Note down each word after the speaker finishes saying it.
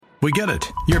We get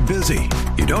it. You're busy.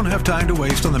 You don't have time to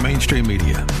waste on the mainstream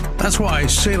media. That's why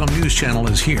Salem News Channel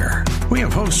is here. We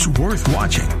have hosts worth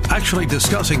watching, actually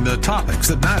discussing the topics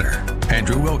that matter.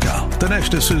 Andrew Wilkow,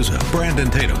 Dinesh D'Souza, Brandon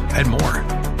Tatum, and more.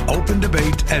 Open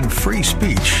debate and free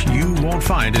speech you won't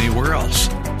find anywhere else.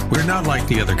 We're not like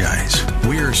the other guys.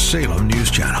 We're Salem News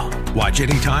Channel. Watch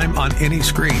anytime on any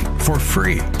screen for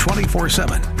free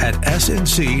 24/7 at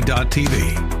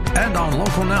snc.tv and on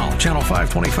Local Now, Channel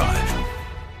 525.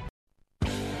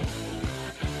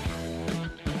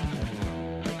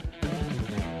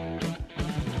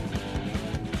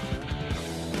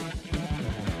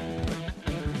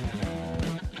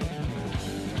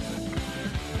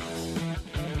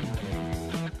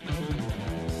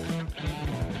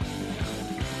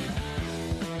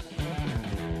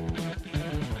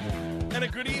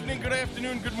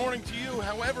 Good morning to you,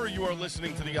 however you are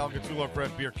listening to the Al Gattullo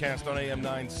Craft Beer Cast on AM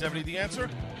 970. The Answer.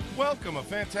 Welcome, a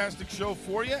fantastic show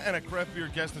for you, and a craft beer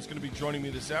guest that's going to be joining me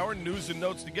this hour. News and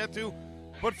notes to get to,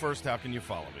 but first, how can you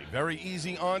follow me? Very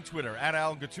easy on Twitter, at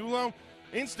Al Gattullo,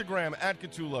 Instagram, at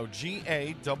Gattullo,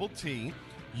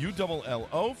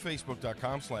 GATTULLO,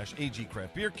 Facebook.com/AG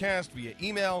Craft Beer Cast, via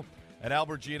email at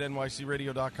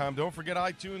albertg@nycradio.com. Don't forget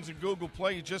iTunes and Google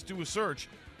Play. You just do a search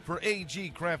for AG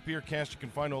Craft Beer Cast. You can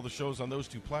find all the shows on those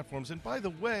two platforms. And by the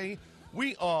way,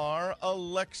 we are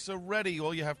Alexa ready.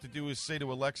 All you have to do is say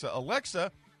to Alexa,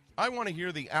 Alexa, I want to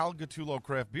hear the Al Gattullo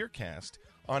Craft Beer Cast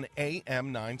on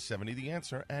AM 970, The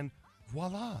Answer, and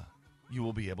voila, you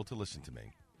will be able to listen to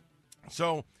me.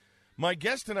 So, my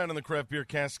guest tonight on the Craft Beer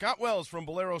Cast, Scott Wells from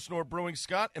Bolero Snort Brewing.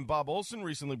 Scott and Bob Olson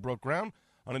recently broke ground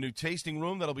on a new tasting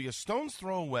room that'll be a stone's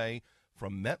throw away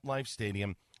from MetLife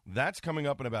Stadium. That's coming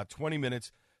up in about 20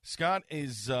 minutes. Scott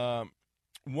is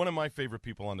one of my favorite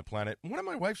people on the planet, one of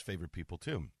my wife's favorite people,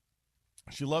 too.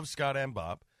 She loves Scott and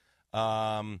Bob.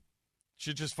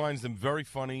 She just finds them very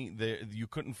funny. You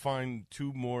couldn't find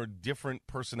two more different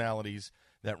personalities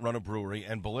that run a brewery,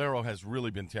 and Bolero has really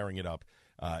been tearing it up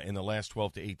in the last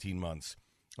 12 to 18 months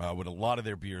with a lot of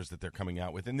their beers that they're coming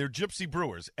out with, and they're gypsy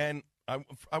brewers. And I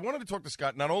wanted to talk to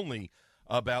Scott not only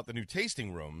about the new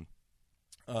tasting room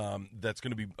that's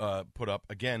going to be put up,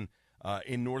 again,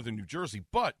 in northern New Jersey.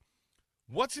 But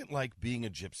what's it like being a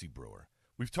gypsy brewer?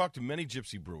 We've talked to many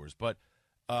gypsy brewers, but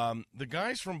the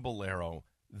guys from Bolero,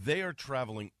 they are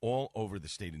traveling all over the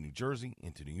state of New Jersey,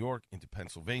 into New York, into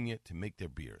Pennsylvania to make their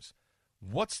beers.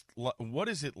 What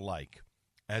is it like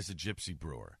as a gypsy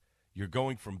brewer? You're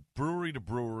going from brewery to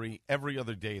brewery every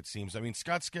other day, it seems. I mean,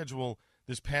 Scott's schedule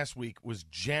this past week was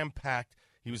jam-packed.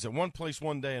 He was at one place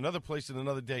one day, another place at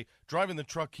another day, driving the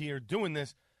truck here, doing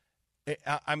this.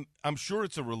 I'm sure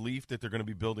it's a relief that they're going to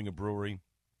be building a brewery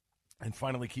and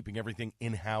finally keeping everything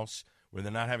in-house where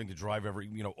they're not having to drive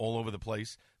all over the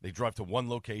place. They drive to one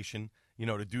location,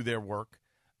 to do their work.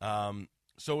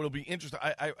 So it'll be interesting.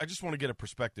 I just want to get a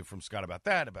perspective from Scott about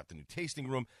that, about the new tasting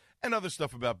room, and other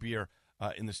stuff about beer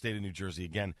in the state of New Jersey.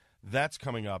 Again, that's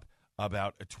coming up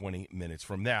about 20 minutes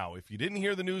from now. If you didn't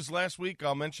hear the news last week,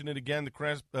 I'll mention it again. The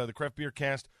Craft Beer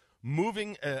Cast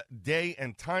moving day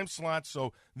and time slot.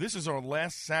 So this is our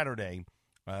last Saturday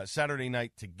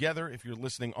night together. If you're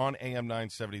listening on AM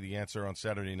 970, The Answer, on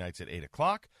Saturday nights at 8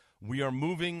 o'clock. We are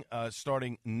moving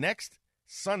starting next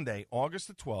Sunday, August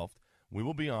the 12th. We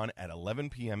will be on at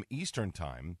 11 p.m. Eastern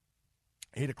Time,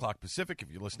 8 o'clock Pacific, if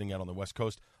you're listening out on the West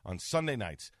Coast, on Sunday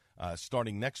nights,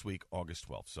 starting next week, August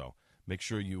 12th. So make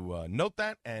sure you note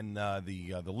that, and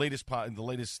the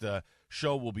latest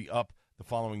show will be up the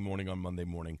following morning on Monday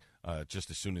morning. Just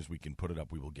as soon as we can put it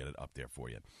up, we will get it up there for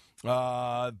you.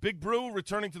 Big Brew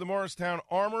returning to the Morristown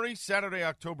Armory Saturday,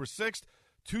 October 6th.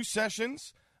 2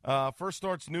 sessions. First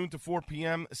starts noon to 4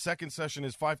 p.m. Second session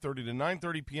is 5:30 to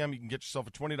 9:30 p.m. You can get yourself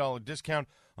a $20 discount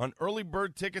on early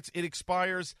bird tickets. It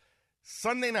expires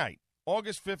Sunday night,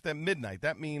 August 5th at midnight.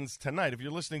 That means tonight, if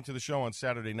you're listening to the show on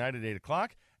Saturday night at 8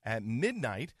 o'clock, at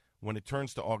midnight, when it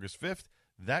turns to August 5th,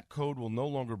 that code will no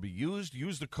longer be used.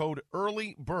 Use the code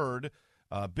EARLYBIRD,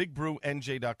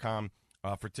 BigBrewNJ.com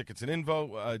for tickets and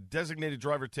info. Designated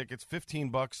driver tickets,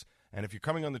 $15. And if you're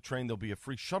coming on the train, there'll be a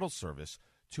free shuttle service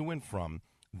to and from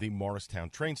the Morristown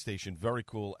train station. Very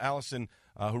cool. Allison,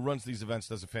 who runs these events,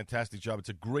 does a fantastic job. It's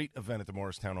a great event at the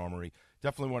Morristown Armory.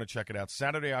 Definitely want to check it out.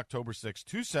 Saturday, October 6th,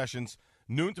 2 sessions,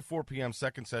 noon to 4 p.m.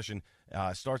 Second session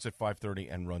starts at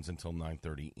 5:30 and runs until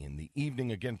 9:30 in the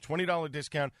evening. Again, $20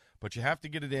 discount, but you have to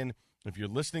get it in if you're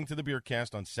listening to the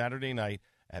Beercast on Saturday night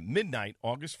at midnight,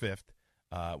 August 5th,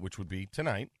 which would be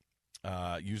tonight.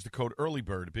 Use the code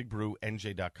EARLYBIRD,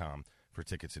 BigBrewNJ.com for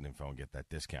tickets and info and get that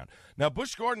discount. Now,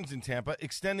 Busch Gardens in Tampa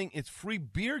extending its free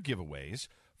beer giveaways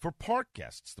for park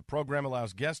guests. The program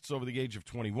allows guests over the age of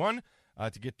 21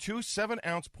 to get 2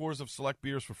 7-ounce pours of select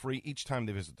beers for free each time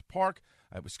they visit the park.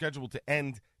 It was scheduled to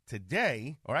end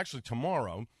today, or actually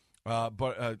tomorrow,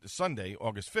 but Sunday,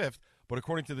 August 5th. But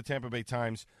according to the Tampa Bay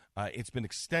Times, it's been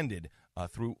extended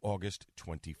through August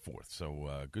 24th.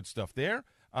 So good stuff there.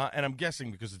 And I'm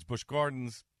guessing because it's Busch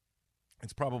Gardens,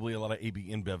 it's probably a lot of AB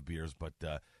InBev beers. But,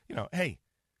 hey,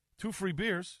 2 free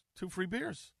beers,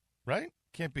 right?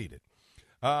 Can't beat it.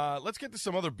 Let's get to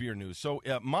some other beer news. So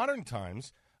Modern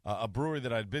Times, a brewery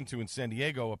that I'd been to in San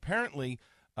Diego, apparently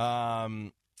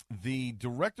the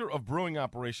director of brewing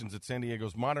operations at San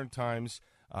Diego's Modern Times,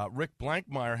 Rick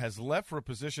Blankmeyer, has left for a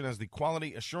position as the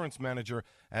quality assurance manager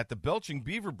at the Belching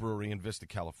Beaver Brewery in Vista,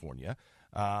 California.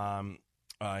 I'm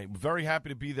very happy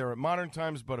to be there at Modern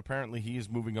Times, but apparently he is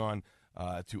moving on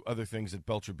to other things at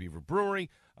Belcher Beaver Brewery.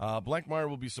 Blankmeyer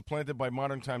will be supplanted by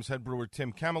Modern Times head brewer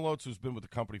Tim Camelotes, who's been with the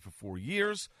company for 4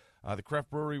 years. The craft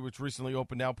brewery, which recently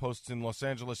opened outposts in Los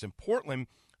Angeles and Portland,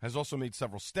 has also made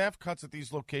several staff cuts at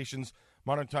these locations.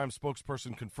 Modern Times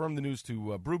spokesperson confirmed the news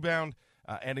to Brewbound,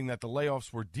 adding that the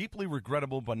layoffs were deeply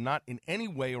regrettable but not in any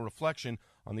way a reflection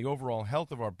on the overall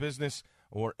health of our business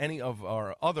or any of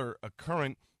our other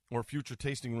current or future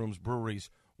tasting rooms, breweries,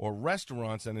 or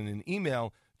restaurants. And in an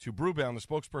email to Brewbound, the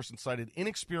spokesperson cited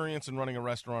inexperience in running a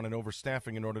restaurant and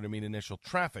overstaffing in order to meet initial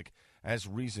traffic as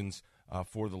reasons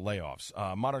for the layoffs.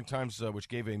 Modern Times, which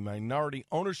gave a minority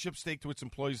ownership stake to its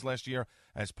employees last year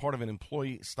as part of an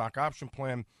employee stock option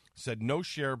plan, said no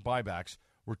share buybacks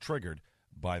were triggered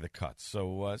by the cuts.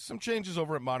 So some changes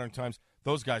over at Modern Times.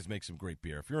 Those guys make some great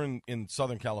beer. If you're in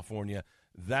Southern California,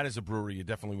 that is a brewery you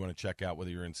definitely want to check out,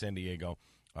 whether you're in San Diego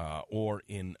or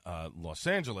in Los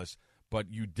Angeles. But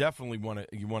you definitely want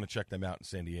to check them out in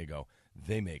San Diego.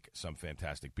 They make some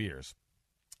fantastic beers.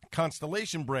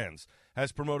 Constellation Brands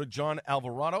has promoted John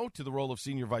Alvarado to the role of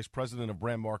Senior Vice President of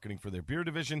Brand Marketing for their beer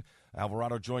division.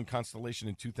 Alvarado joined Constellation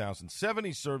in 2007.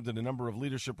 He served in a number of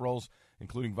leadership roles,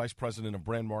 including Vice President of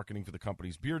Brand Marketing for the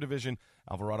company's beer division.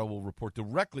 Alvarado will report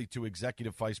directly to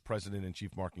Executive Vice President and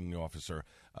Chief Marketing Officer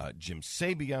Jim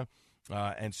Sabia.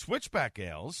 And Switchback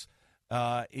Ales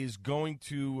is going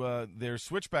to their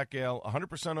Switchback Ale,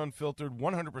 100% unfiltered,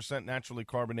 100% naturally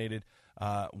carbonated,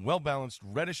 well-balanced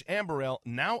reddish amber ale,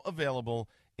 now available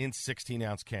in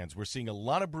 16-ounce cans. We're seeing a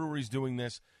lot of breweries doing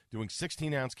this, doing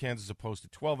 16-ounce cans as opposed to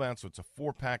 12-ounce, so it's a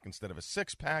 4-pack instead of a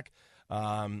 6-pack.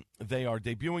 They are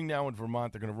debuting now in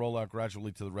Vermont. They're going to roll out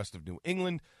gradually to the rest of New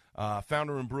England.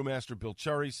 Founder and brewmaster Bill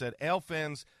Cherry said, ale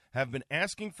fans have been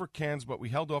asking for cans, but we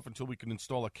held off until we could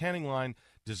install a canning line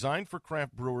designed for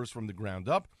craft brewers from the ground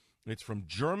up. It's from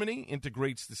Germany,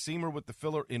 integrates the seamer with the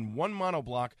filler in one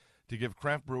monoblock to give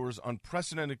craft brewers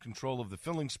unprecedented control of the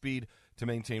filling speed to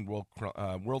maintain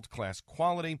world-class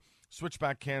quality.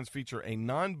 Switchback cans feature a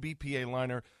non-BPA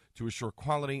liner to assure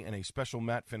quality and a special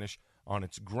matte finish on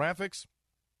its graphics.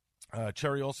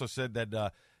 Cherry also said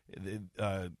that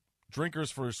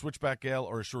drinkers for Switchback Ale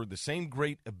are assured the same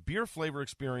great beer flavor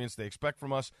experience they expect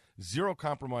from us. Zero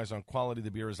compromise on quality.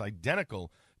 The beer is identical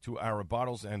to our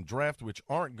bottles and draft, which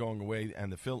aren't going away,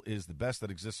 and the fill is the best that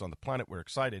exists on the planet. We're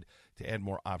excited to add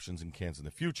more options in cans in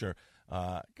the future.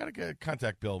 Got to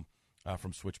contact Bill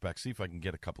from Switchback, see if I can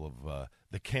get a couple of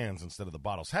the cans instead of the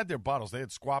bottles. Had their bottles. They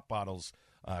had squat bottles,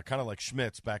 kind of like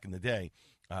Schmitz back in the day.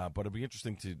 But it'll be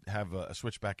interesting to have a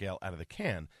Switchback Ale out of the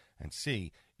can and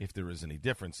see if there is any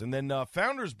difference. And then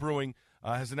Founders Brewing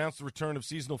has announced the return of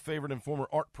seasonal favorite and former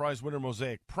Art Prize winner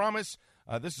Mosaic Promise.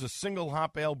 This is a single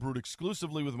hop ale brewed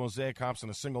exclusively with Mosaic hops and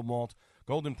a single malt.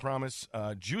 Golden Promise,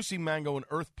 juicy mango and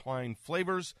earth pine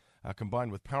flavors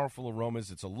combined with powerful aromas.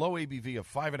 It's a low ABV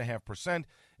of 5.5%,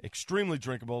 extremely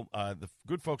drinkable. The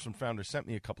good folks from Founders sent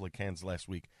me a couple of cans last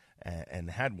week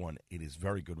and had one. It is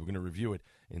very good. We're going to review it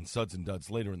in Suds and Duds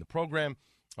later in the program.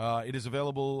 It is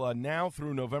available now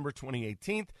through November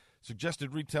 2018.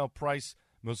 Suggested retail price,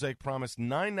 Mosaic Promise,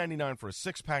 $9.99 for a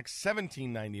 6-pack,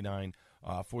 $17.99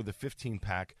 for the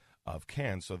 15-pack of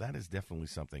cans. So that is definitely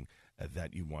something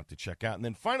that you want to check out. And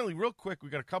then finally, real quick, we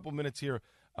got a couple minutes here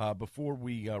before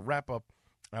we wrap up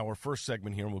our first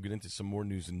segment here, and we'll get into some more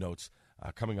news and notes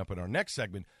coming up in our next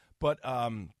segment. But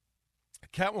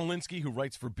Kat Wolinski, who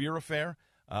writes for Beer Affair,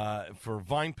 for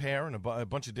Vine Pair and a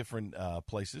bunch of different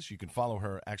places. You can follow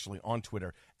her actually on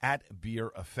Twitter at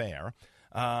Beer Affair.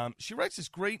 She writes this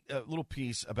great little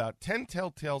piece about 10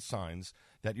 telltale signs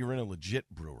that you're in a legit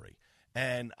brewery.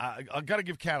 And I got to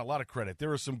give Kat a lot of credit.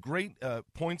 There are some great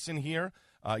points in here.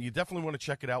 You definitely want to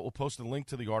check it out. We'll post a link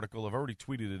to the article. I've already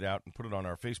tweeted it out and put it on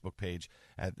our Facebook page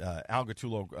at Al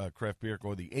Gattullo Craft Beer,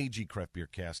 or the AG Craft Beer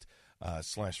Cast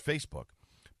 /Facebook.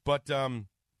 But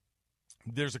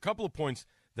there's a couple of points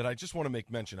that I just want to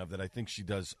make mention of that I think she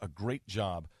does a great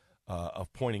job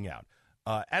of pointing out.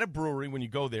 At a brewery, when you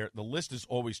go there, the list is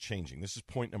always changing. This is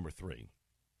point number 3.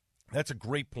 That's a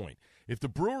great point. If the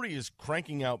brewery is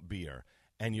cranking out beer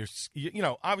and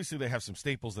obviously they have some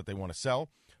staples that they want to sell,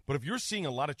 but if you're seeing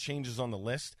a lot of changes on the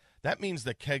list, that means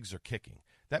the kegs are kicking.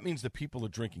 That means that people are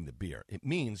drinking the beer. It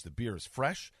means the beer is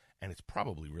fresh and it's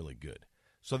probably really good.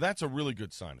 So that's a really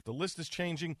good sign. If the list is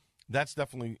changing, that's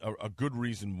definitely a good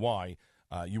reason why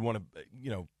you want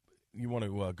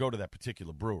to go to that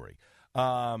particular brewery.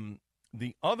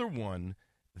 The other one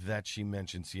that she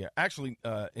mentions here, actually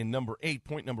in number 8,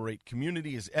 point number 8,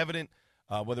 community is evident,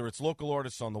 whether it's local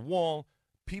artists on the wall,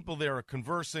 people there are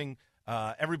conversing,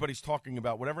 everybody's talking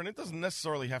about whatever, and it doesn't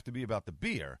necessarily have to be about the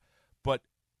beer, but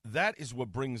that is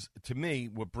what brings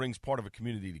part of a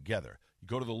community together. You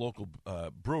go to the local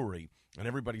brewery, and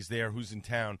everybody's there. Who's in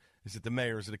town? Is it the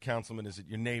mayor? Is it a councilman? Is it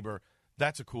your neighbor?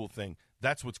 That's a cool thing.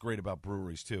 That's what's great about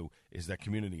breweries, too, is that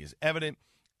community is evident.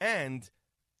 And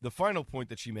the final point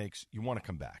that she makes, you want to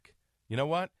come back. You know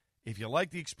what? If you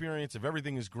like the experience, if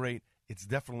everything is great, it's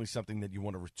definitely something that you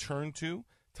want to return to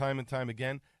time and time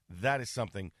again. That is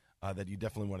something that you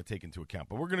definitely want to take into account.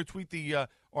 But we're going to tweet the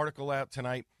article out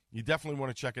tonight. You definitely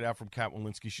want to check it out from Kat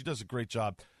Walensky. She does a great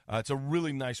job. It's a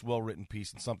really nice, well-written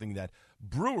piece and something that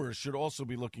brewers should also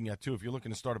be looking at, too. If you're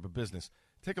looking to start up a business,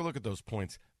 take a look at those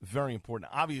points. Very important.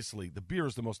 Obviously, the beer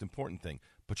is the most important thing,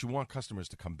 but you want customers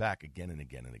to come back again and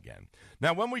again and again.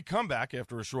 Now, when we come back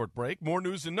after a short break, more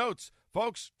news and notes.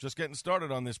 Folks, just getting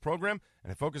started on this program,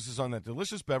 and it focuses on that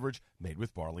delicious beverage made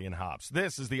with barley and hops.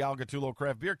 This is the Al Gattullo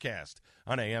Craft Beer Cast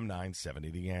on AM 970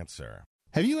 The Answer.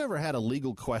 Have you ever had a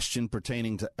legal question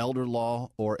pertaining to elder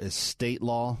law or estate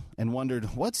law and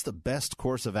wondered what's the best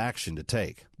course of action to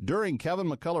take? During Kevin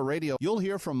McCullough Radio, you'll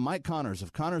hear from Mike Connors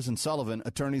of Connors & Sullivan,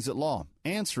 Attorneys at Law,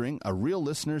 answering a real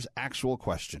listener's actual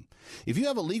question. If you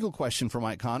have a legal question for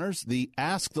Mike Connors, the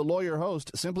Ask the Lawyer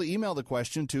host, simply email the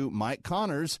question to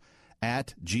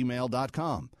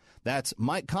mikeconnors@gmail.com. That's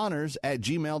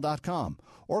mikeconnors@gmail.com.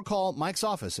 Or call Mike's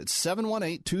office at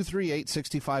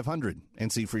 718-238-6500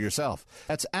 and see for yourself.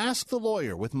 That's Ask the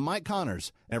Lawyer with Mike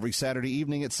Connors every Saturday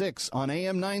evening at 6 on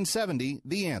AM 970,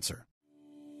 The Answer.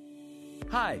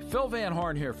 Hi, Phil Van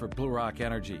Horn here for Blue Rock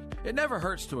Energy. It never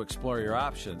hurts to explore your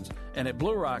options, and at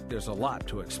Blue Rock there's a lot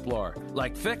to explore,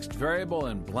 like fixed, variable,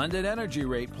 and blended energy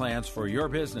rate plans for your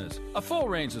business, a full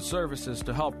range of services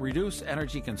to help reduce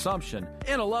energy consumption,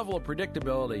 and a level of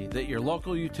predictability that your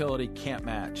local utility can't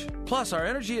match. Plus, our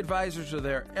energy advisors are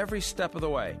there every step of the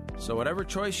way, so whatever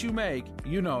choice you make,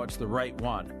 you know it's the right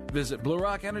one. Visit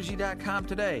BlueRockEnergy.com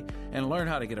today and learn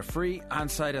how to get a free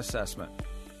on-site assessment.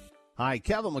 Hi,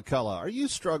 Kevin McCullough. Are you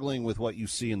struggling with what you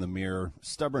see in the mirror?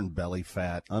 Stubborn belly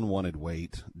fat, unwanted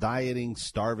weight, dieting,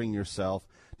 starving yourself?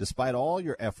 Despite all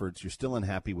your efforts, you're still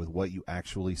unhappy with what you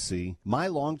actually see? My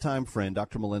longtime friend,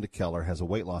 Dr. Melinda Keller, has a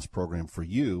weight loss program for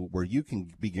you where you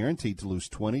can be guaranteed to lose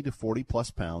 20 to 40 plus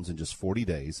pounds in just 40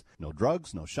 days. No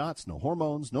drugs, no shots, no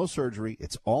hormones, no surgery.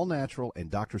 It's all natural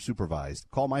and doctor supervised.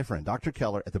 Call my friend, Dr.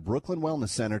 Keller, at the Brooklyn Wellness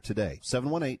Center today,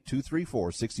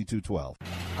 718-234-6212.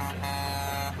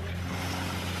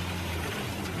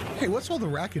 Hey, what's all the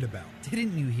racket about?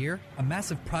 Didn't you hear? A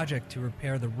massive project to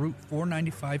repair the Route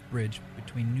 495 bridge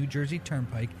between New Jersey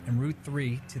Turnpike and Route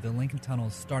 3 to the Lincoln Tunnel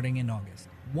is starting in August.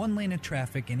 One lane of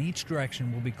traffic in each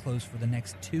direction will be closed for the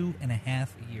next 2.5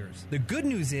 years. The good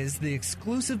news is the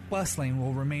exclusive bus lane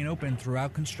will remain open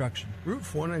throughout construction. Route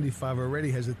 495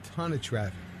 already has a ton of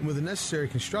traffic, and with the necessary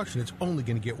construction, it's only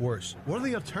going to get worse. What are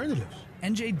the alternatives?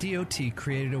 NJDOT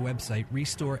created a website,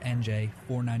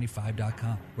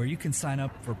 RestoreNJ495.com, where you can sign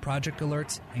up for project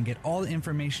alerts and get all the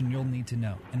information you'll need to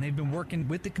know. And they've been working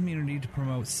with the community to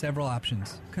promote several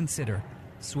options. Consider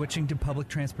switching to public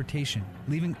transportation,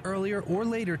 leaving earlier or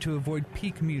later to avoid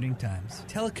peak commuting times,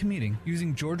 telecommuting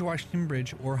using George Washington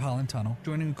Bridge or Holland Tunnel,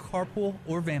 joining carpool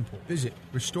or vanpool. Visit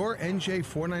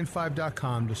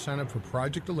RestoreNJ495.com to sign up for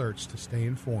project alerts to stay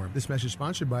informed. This message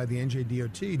sponsored by the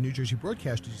NJDOT, New Jersey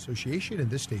Broadcasters Association,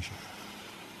 and this station.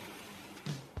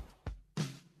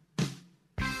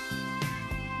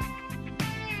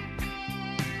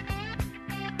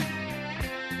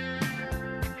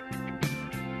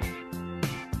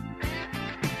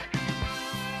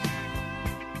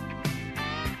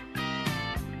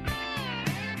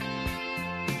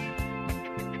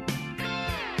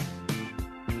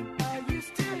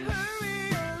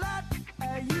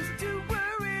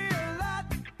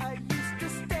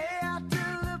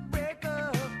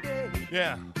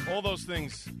 Yeah, all those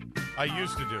things I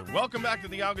used to do. Welcome back to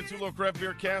the Al Gattullo Craft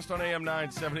Beer Cast on AM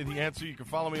 970 The Answer. You can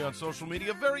follow me on social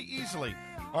media very easily.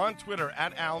 On Twitter,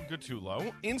 at Al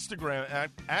Gattullo. Instagram,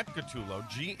 at Gattullo,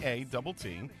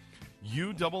 Gatt.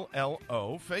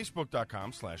 ULLO,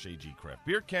 Facebook.com/AG Craft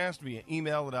Beercast, via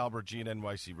email at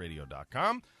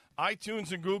albertg@nycradio.com.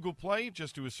 iTunes and Google Play,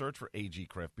 just do a search for AG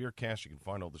Craft Beercast. You can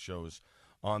find all the shows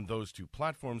on those two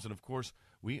platforms. And, of course,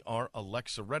 we are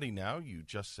Alexa ready now. You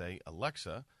just say,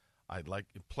 Alexa, I'd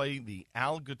like to play the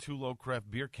Al Gattullo Craft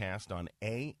Beercast on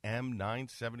AM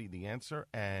 970, The Answer,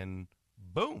 and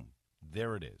boom,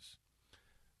 there it is.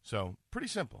 So, pretty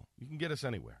simple. You can get us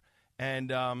anywhere.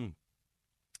 And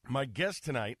my guest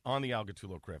tonight on the Al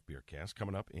Gattullo Craft Beercast,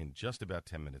 coming up in just about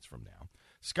 10 minutes from now,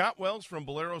 Scott Wells from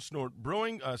Bolero Snort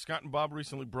Brewing. Scott and Bob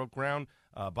recently broke ground,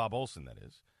 Bob Olson, that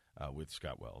is, with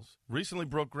Scott Wells, recently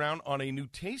broke ground on a new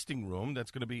tasting room that's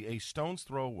going to be a stone's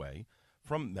throw away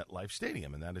from MetLife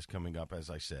Stadium, and that is coming up, as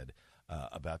I said,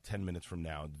 about 10 minutes from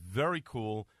now. Very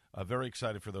cool. Very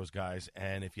excited for those guys.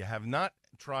 And if you have not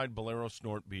tried Bolero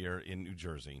Snort beer in New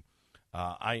Jersey,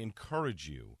 I encourage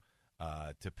you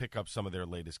to pick up some of their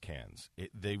latest cans.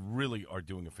 They really are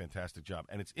doing a fantastic job.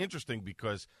 And it's interesting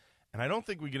because, and I don't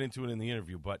think we get into it in the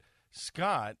interview, but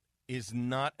Scott is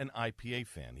not an IPA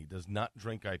fan. He does not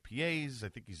drink IPAs. I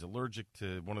think he's allergic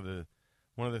to one of the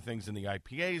things in the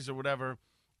IPAs or whatever.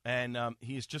 And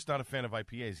he is just not a fan of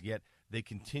IPAs, yet they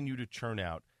continue to churn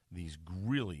out these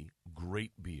really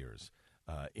great beers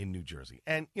in New Jersey.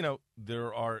 And, you know,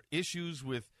 there are issues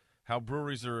with how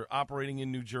breweries are operating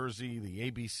in New Jersey,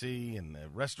 the ABC and the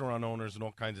restaurant owners and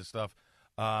all kinds of stuff.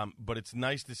 But it's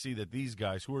nice to see that these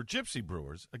guys, who are gypsy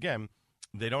brewers, again,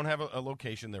 they don't have a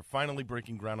location. They're finally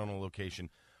breaking ground on a location.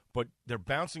 But they're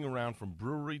bouncing around from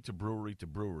brewery to brewery to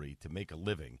brewery to make a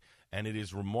living. And it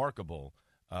is remarkable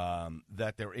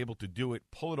that they're able to do it,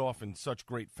 pull it off in such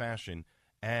great fashion,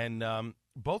 and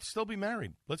both still be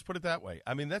married. Let's put it that way.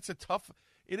 I mean, it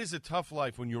is a tough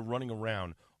life when you're running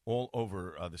around all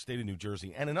over the state of New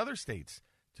Jersey and in other states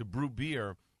to brew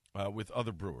beer with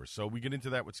other brewers. So we get into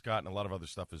that with Scott and a lot of other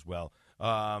stuff as well.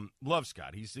 Love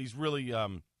Scott. He's really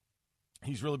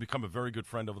become a very good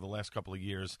friend over the last couple of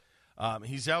years.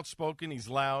 He's outspoken. He's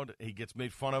loud. He gets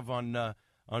made fun of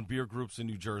on beer groups in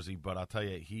New Jersey, but I'll tell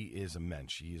you, he is a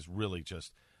mensch. He is really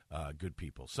just good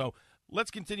people. So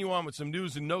let's continue on with some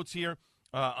news and notes here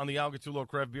on the Al Gattullo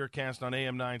Craft Beercast on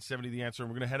AM 970 The Answer.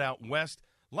 And we're going to head out west.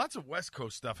 Lots of West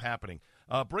Coast stuff happening.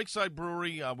 Breakside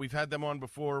Brewery, we've had them on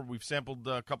before. We've sampled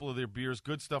a couple of their beers.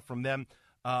 Good stuff from them.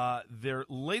 Their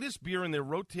latest beer in their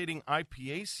rotating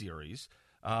IPA series,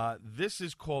 this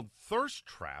is called Thirst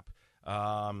Trap.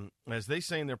 As they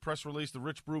say in their press release, the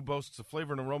rich brew boasts a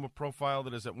flavor and aroma profile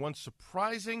that is at once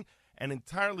surprising and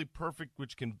entirely perfect,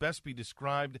 which can best be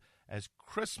described as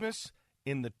Christmas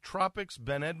in the tropics.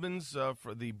 Ben Edmonds,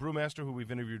 for the brewmaster who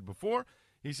we've interviewed before,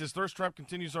 he says, Thirst Trap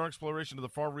continues our exploration of the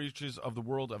far reaches of the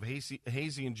world of hazy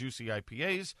and juicy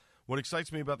IPAs. What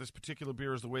excites me about this particular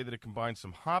beer is the way that it combines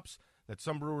some hops that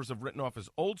some brewers have written off as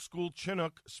old-school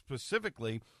Chinook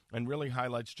specifically, and really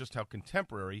highlights just how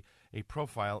contemporary a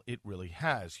profile it really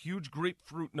has. Huge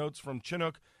grapefruit notes from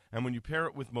Chinook, and when you pair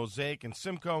it with Mosaic and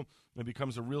Simcoe, it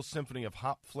becomes a real symphony of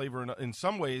hop flavor. In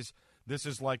some ways, this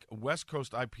is like West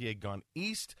Coast IPA gone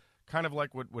east, kind of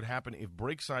like what would happen if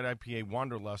Breakside IPA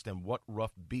Wanderlust and What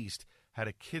Rough Beast had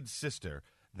a kid sister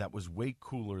that was way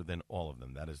cooler than all of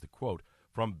them. That is the quote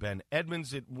from Ben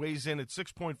Edmonds. It weighs in at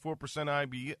 6.4%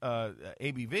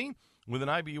 ABV with an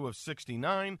IBU of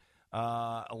 69.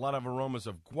 A lot of aromas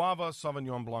of guava,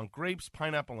 Sauvignon Blanc grapes,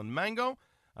 pineapple, and mango.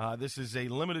 This is a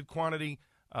limited quantity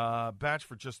batch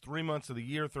for just 3 months of the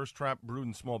year. Thirst Trap, brewed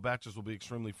in small batches, will be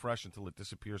extremely fresh until it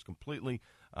disappears completely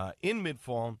in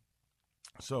mid-fall.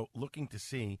 So looking to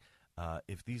see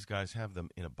if these guys have them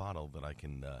in a bottle that I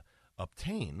can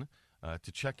obtain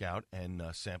to check out and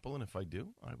sample. And if I do,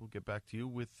 I will get back to you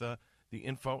with the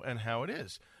info and how it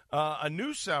is. A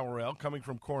new sour ale coming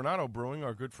from Coronado Brewing,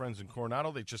 our good friends in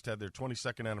Coronado. They just had their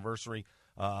 22nd anniversary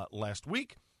last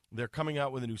week. They're coming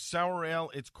out with a new sour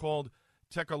ale. It's called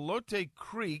Tecolote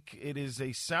Creek. It is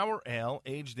a sour ale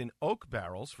aged in oak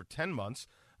barrels for 10 months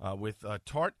with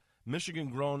tart,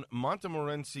 Michigan-grown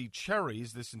Montmorency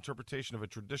cherries. This interpretation of a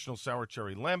traditional sour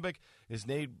cherry lambic is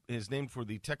named for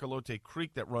the Tecolote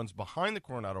Creek that runs behind the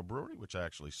Coronado Brewery, which I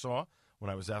actually saw when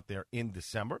I was out there in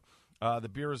December. The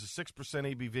beer is a 6%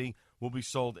 ABV, will be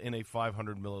sold in a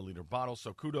 500-milliliter bottle.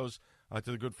 So kudos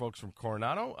to the good folks from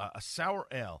Coronado. A sour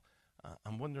ale.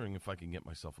 I'm wondering if I can get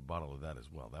myself a bottle of that as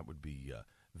well. That would be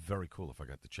very cool if I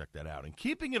got to check that out. And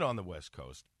keeping it on the West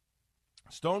Coast,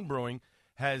 Stone Brewing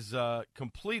has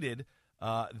completed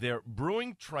their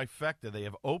brewing trifecta. They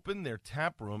have opened their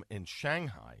tap room in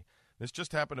Shanghai. This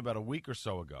just happened about a week or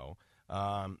so ago.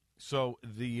 So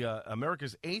the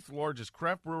America's 8th largest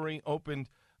craft brewery opened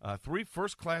 3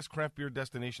 first-class craft beer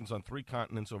destinations on 3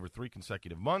 continents over 3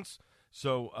 consecutive months.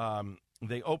 So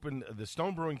they opened the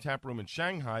Stone Brewing Tap Room in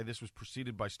Shanghai. This was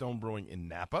preceded by Stone Brewing in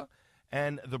Napa,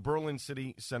 and the Berlin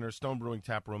City Center Stone Brewing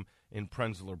Tap Room in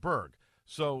Prenzlauer Berg.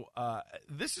 So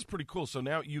this is pretty cool. So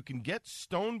now you can get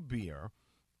Stone beer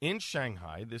in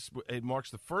Shanghai. It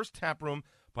marks the first tap room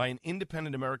by an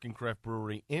independent American craft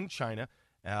brewery in China.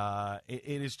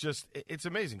 It's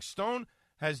amazing. Stone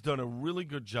has done a really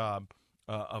good job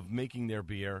of making their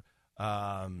beer.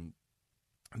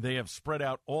 They have spread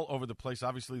out all over the place.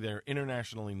 Obviously, they're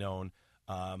internationally known.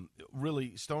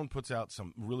 Really, Stone puts out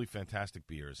some really fantastic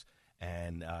beers.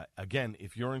 And again,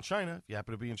 if you're in China, if you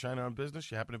happen to be in China on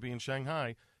business, you happen to be in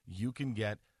Shanghai, you can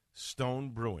get Stone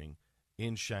Brewing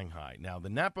in Shanghai. Now, the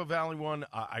Napa Valley one,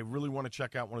 I really want to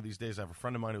check out one of these days. I have a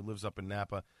friend of mine who lives up in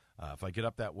Napa. If I get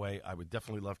up that way, I would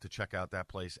definitely love to check out that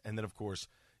place. And then, of course,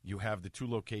 you have the 2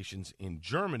 locations in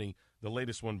Germany, the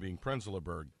latest one being Prenzlauer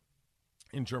Berg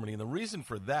in Germany. And the reason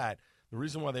for that, the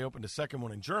reason why they opened a second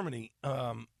one in Germany,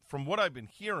 from what I've been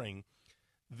hearing,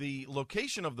 the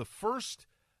location of the first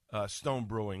Stone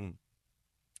Brewing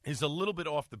is a little bit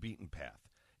off the beaten path.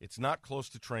 It's not close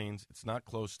to trains. It's not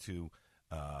close to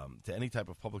any type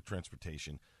of public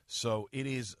transportation. So it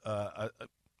is,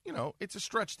 it's a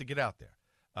stretch to get out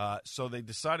there. So they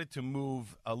decided to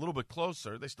move a little bit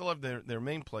closer. They still have their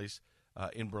main place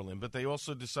in Berlin, but they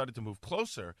also decided to move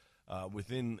closer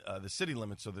within the city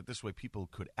limits so that this way people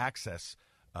could access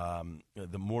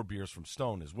the more beers from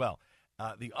Stone as well.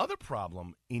 The other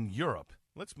problem in Europe,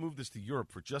 let's move this to Europe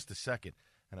for just a second,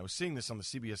 and I was seeing this on the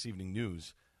CBS Evening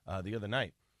News the other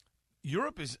night.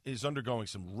 Europe is undergoing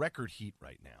some record heat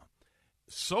right now.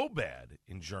 So bad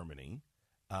in Germany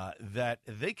that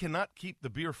they cannot keep the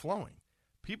beer flowing.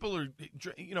 People are,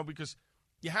 because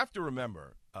you have to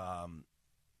remember,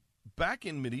 back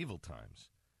in medieval times,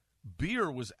 beer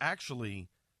was actually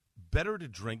better to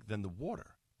drink than the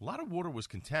water. A lot of water was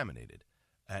contaminated.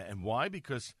 And why?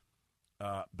 Because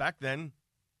back then,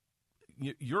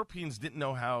 Europeans didn't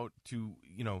know how to,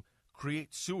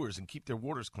 create sewers and keep their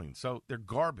waters clean. So their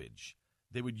garbage,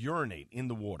 they would urinate in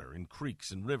the water, in creeks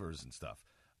and rivers and stuff,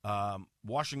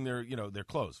 washing their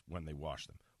clothes when they wash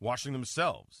them, washing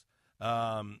themselves.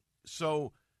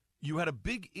 So you had a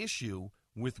big issue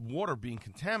with water being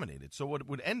contaminated. So what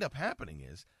would end up happening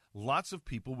is lots of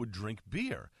people would drink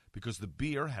beer because the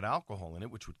beer had alcohol in it,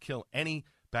 which would kill any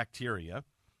bacteria.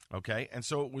 Okay, and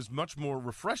so it was much more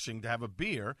refreshing to have a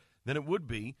beer than it would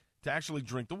be to actually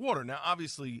drink the water. Now,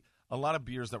 obviously, a lot of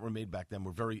beers that were made back then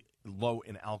were very low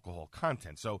in alcohol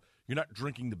content. So you're not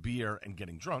drinking the beer and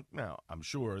getting drunk. Now, I'm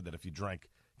sure that if you drank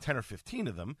 10 or 15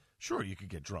 of them, sure, you could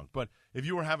get drunk. But if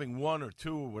you were having 1 or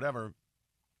 2 or whatever,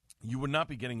 you would not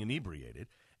be getting inebriated.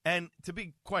 And to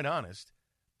be quite honest,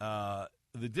 the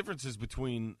differences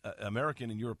between American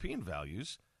and European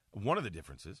values, one of the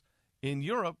differences, in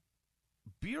Europe,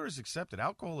 beer is accepted.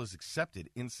 Alcohol is accepted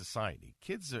in society.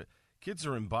 Kids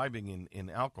are imbibing in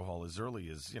alcohol as early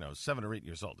as 7 or 8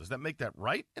 years old. Does that make that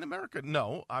right in America?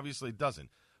 No, obviously it doesn't.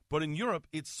 But in Europe,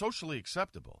 it's socially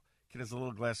acceptable. Kid has a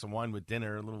little glass of wine with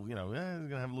dinner, a little,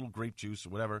 gonna have a little grape juice or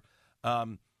whatever.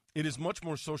 It is much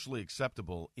more socially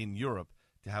acceptable in Europe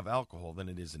to have alcohol than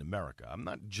it is in America. I'm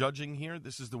not judging here.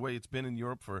 This is the way it's been in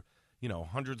Europe for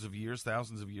hundreds of years,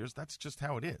 thousands of years. That's just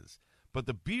how it is. But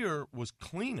the beer was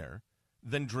cleaner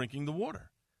than drinking the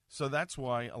water. So that's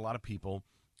why a lot of people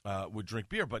would drink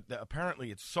beer. But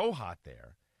apparently it's so hot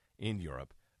there in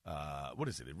Europe. What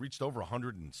is it? It reached over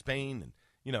 100 in Spain,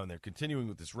 and they're continuing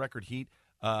with this record heat,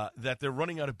 that they're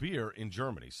running out of beer in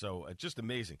Germany. So just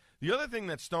amazing. The other thing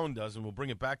that Stone does, and we'll bring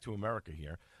it back to America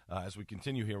here as we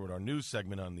continue here with our news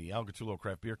segment on the Al Gattullo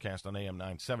Craft Beer Cast on AM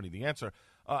 970, The Answer.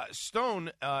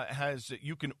 Stone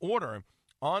you can order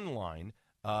online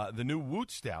the new Woot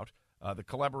Stout, the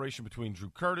collaboration between Drew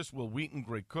Curtis, Will Wheaton,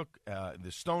 Greg Cook,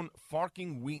 the Stone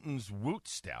Farking Wheaton's Woot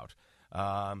Stout,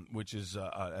 which is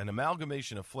an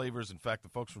amalgamation of flavors. In fact, the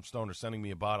folks from Stone are sending me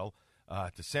a bottle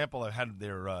to sample. I had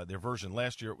their version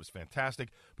last year. It was fantastic.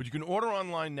 But you can order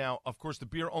online now. Of course, the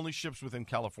beer only ships within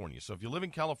California. So if you live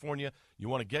in California, you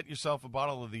want to get yourself a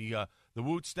bottle of the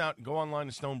Woot Stout, go online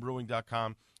to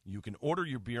stonebrewing.com. You can order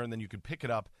your beer, and then you can pick it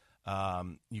up.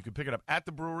 You can pick it up at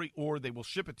the brewery, or they will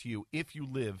ship it to you if you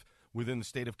live within the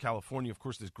state of California. Of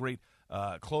course, there's great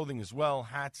clothing as well,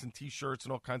 hats and T-shirts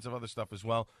and all kinds of other stuff as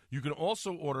well. You can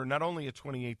also order not only a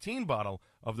 2018 bottle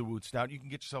of the Woot Stout, you can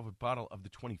get yourself a bottle of the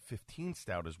 2015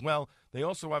 Stout as well. They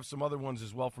also have some other ones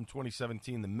as well from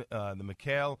 2017, the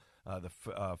Mikhail,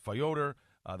 the Fyodor,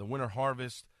 the Winter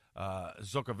Harvest,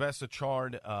 Zocavesa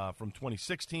chard from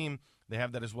 2016. They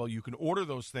have that as well. You can order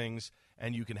those things,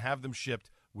 and you can have them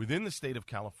shipped within the state of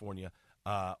California,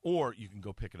 or you can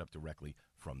go pick it up directly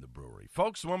from the brewery.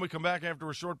 Folks, when we come back after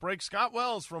a short break, Scott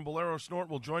Wells from Bolero Snort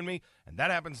will join me, and that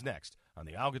happens next on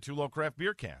the Al Gattullo Craft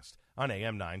Beer Cast on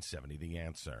AM 970 The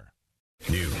Answer.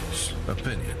 News,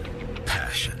 opinion,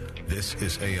 passion. This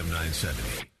is AM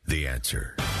 970 The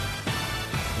Answer.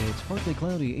 It's partly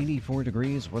cloudy, 84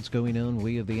 degrees. What's going on?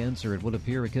 We have the answer. It would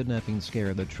appear a kidnapping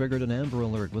scare that triggered an Amber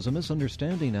Alert was a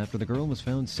misunderstanding after the girl was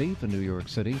found safe in New York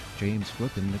City. James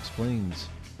Flippen explains.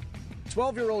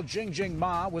 12-year-old Jingjing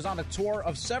Ma was on a tour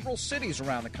of several cities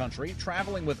around the country,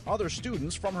 traveling with other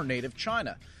students from her native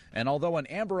China. And although an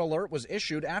Amber Alert was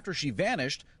issued after she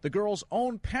vanished, the girl's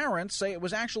own parents say it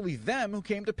was actually them who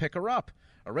came to pick her up.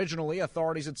 Originally,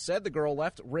 authorities had said the girl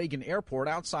left Reagan Airport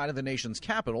outside of the nation's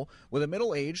capital with a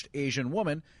middle-aged Asian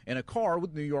woman in a car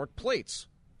with New York plates.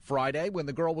 Friday, when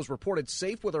the girl was reported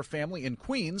safe with her family in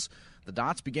Queens, the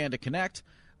dots began to connect.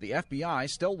 The FBI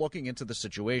still looking into the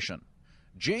situation.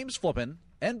 James Flippen,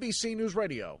 NBC News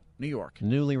Radio, New York.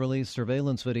 Newly released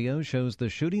surveillance video shows the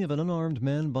shooting of an unarmed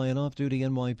man by an off-duty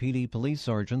NYPD police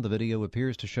sergeant. The video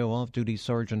appears to show off-duty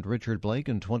Sergeant Richard Blake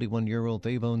and 21-year-old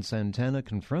Davone Santana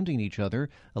confronting each other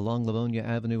along Livonia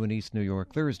Avenue in East New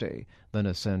York Thursday. Then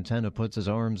as Santana puts his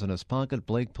arms in his pocket,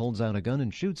 Blake pulls out a gun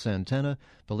and shoots Santana.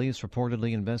 Police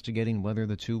reportedly investigating whether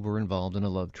the two were involved in a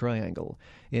love triangle.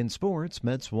 In sports,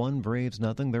 Mets 1, Braves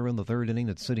nothing. They're in the third inning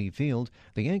at Citi Field.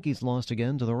 The Yankees lost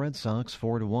again to the Red Sox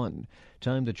 4-1.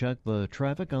 Time to check the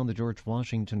traffic on the George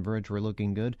Washington Bridge. We're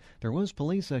looking good. There was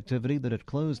police activity that had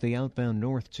closed the outbound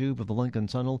north tube of the Lincoln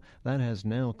Tunnel. That has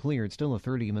now cleared. Still a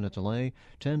 30-minute delay.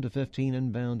 10 to 15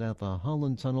 inbound at the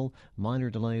Holland Tunnel.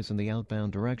 Minor delays in the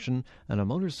outbound direction. And a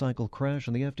motorcycle crash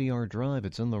on the FDR Drive.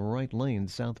 It's in the right lane,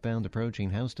 southbound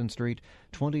approaching Houston Street.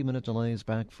 20-minute delays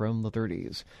back from the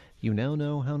 30s. You now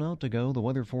know how not to go. The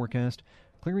weather forecast.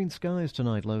 Clearing skies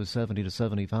tonight, low 70 to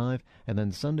 75, and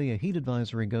then Sunday a heat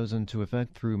advisory goes into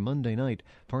effect through Monday night.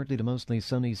 Partly to mostly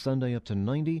sunny Sunday up to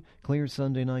 90, clear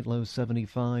Sunday night, low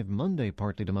 75. Monday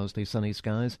partly to mostly sunny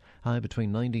skies, high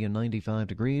between 90 and 95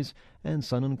 degrees, and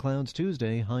sun and clouds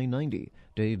Tuesday, high 90.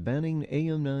 Dave Banning,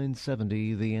 AM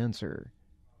 970, The Answer.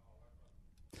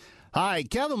 Hi,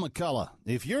 Kevin McCullough.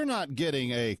 If you're not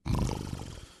getting a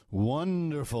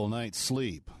wonderful night's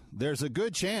sleep, there's a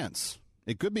good chance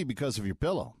it could be because of your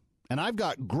pillow. And I've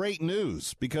got great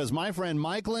news, because my friend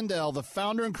Mike Lindell, the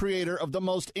founder and creator of the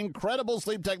most incredible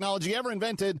sleep technology ever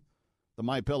invented, the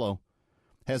MyPillow,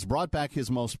 has brought back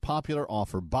his most popular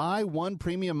offer. Buy one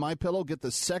premium MyPillow, get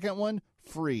the second one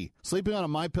free. Sleeping on a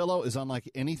MyPillow is unlike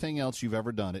anything else you've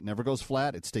ever done. It never goes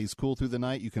flat. It stays cool through the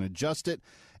night. You can adjust it.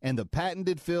 And the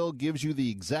patented fill gives you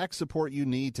the exact support you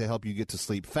need to help you get to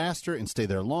sleep faster and stay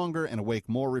there longer and awake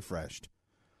more refreshed.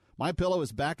 MyPillow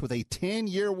is backed with a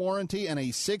 10-year warranty and a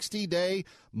 60-day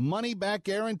money-back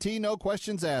guarantee, no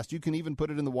questions asked. You can even put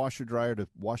it in the washer-dryer to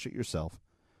wash it yourself.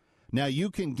 Now,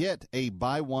 you can get a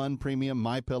buy one premium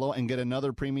MyPillow and get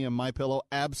another premium MyPillow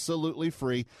absolutely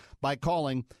free by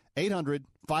calling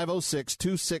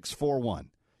 800-506-2641.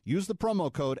 Use the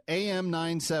promo code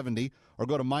AM970 or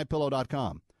go to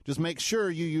MyPillow.com. Just make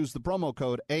sure you use the promo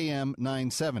code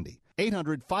AM970.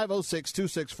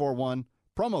 800-506-2641,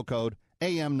 promo code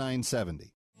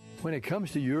AM970. When it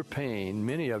comes to your pain,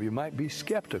 many of you might be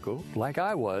skeptical, like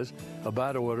I was,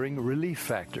 about ordering Relief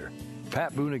Factor.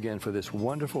 Pat Boone again for this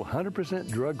wonderful 100%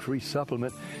 drug-free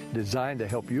supplement designed to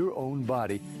help your own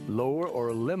body lower or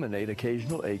eliminate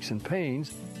occasional aches and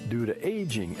pains due to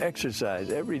aging, exercise,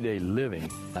 everyday living.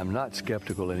 I'm not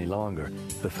skeptical any longer.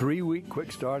 The 3-week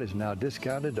quick start is now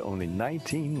discounted to only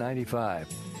 $19.95.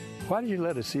 Why don't you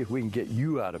let us see if we can get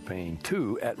you out of pain,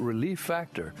 too, at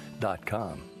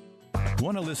ReliefFactor.com.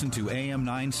 Want to listen to AM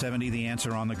 970 The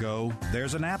Answer on the go?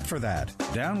 There's an app for that.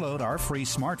 Download our free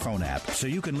smartphone app so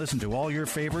you can listen to all your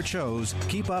favorite shows,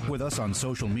 keep up with us on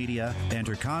social media,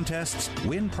 enter contests,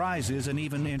 win prizes, and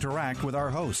even interact with our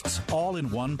hosts, all in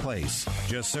one place.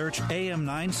 Just search AM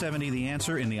 970 The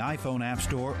Answer in the iPhone App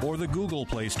Store or the Google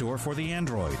Play Store for the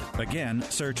Android. Again,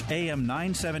 search AM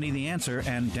 970 The Answer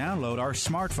and download our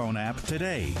smartphone app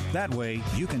today. That way,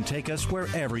 you can take us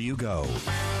wherever you go.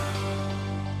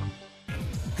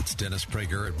 It's Dennis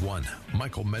Prager at 1,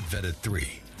 Michael Medved at 3,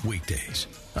 weekdays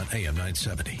on AM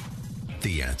 970.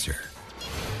 The Answer.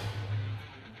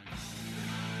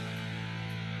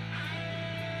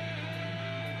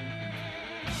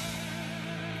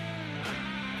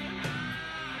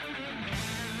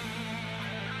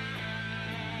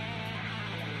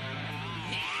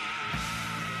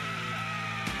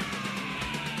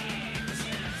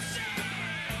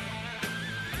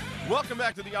 Welcome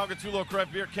back to the Al Gattullo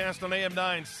Craft Beer Cast on AM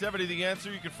 970 The Answer.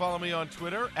 You can follow me on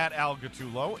Twitter at Al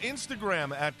Gattullo,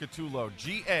 Instagram at Gattullo,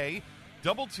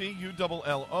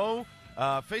 GATTULLO,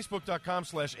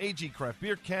 Facebook.com/AG Craft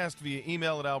Beer Cast, via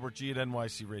email at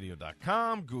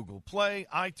albertg@nycradio.com, Google Play,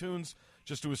 iTunes.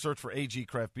 Just do a search for AG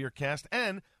Craft Beer Cast,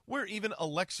 and we're even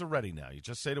Alexa ready now. You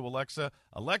just say to Alexa,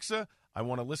 Alexa, I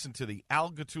want to listen to the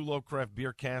Al Gattullo Craft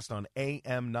Beer Cast on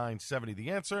AM 970 The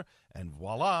Answer, and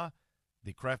voila,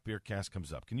 the Craft Beer Cast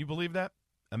comes up. Can you believe that?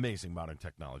 Amazing modern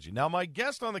technology. Now, my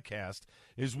guest on the cast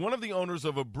is one of the owners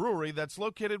of a brewery that's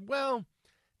located, well,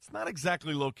 it's not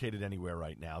exactly located anywhere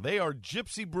right now. They are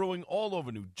Gypsy Brewing all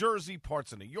over New Jersey,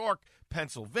 parts of New York,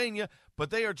 Pennsylvania,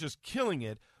 but they are just killing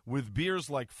it with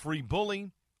beers like Free Bully,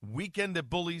 Weekend at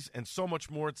Bully's, and so much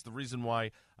more. It's the reason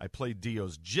why I played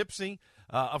Dio's Gypsy.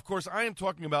 Of course, I am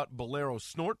talking about Bolero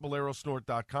Snort.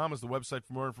 BoleroSnort.com is the website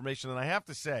for more information. And I have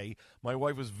to say, my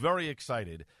wife was very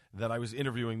excited that I was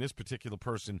interviewing this particular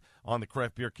person on the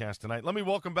Craft Beer Cast tonight. Let me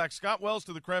welcome back Scott Wells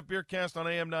to the Craft Beer Cast on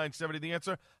AM 970 The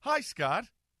Answer. Hi, Scott.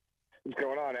 What's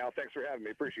going on, Al? Thanks for having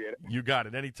me. Appreciate it. You got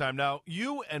it. Anytime. Now,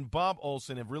 you and Bob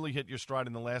Olson have really hit your stride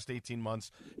in the last 18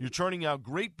 months. You're churning out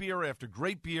great beer after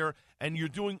great beer, and you're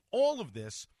doing all of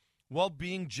this while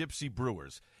being Gypsy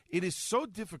Brewers. It is so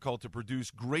difficult to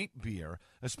produce great beer,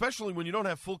 especially when you don't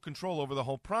have full control over the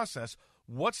whole process.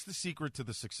 What's the secret to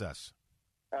the success?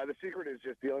 The secret is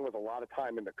just dealing with a lot of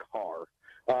time in the car.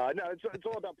 No, it's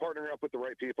all about partnering up with the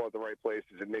right people at the right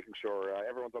places and making sure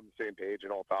everyone's on the same page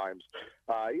at all times.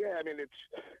 Yeah, I mean,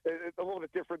 it's a little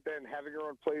bit different than having your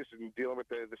own place and dealing with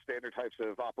the standard types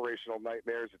of operational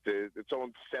nightmares. It's its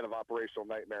own set of operational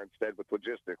nightmare instead with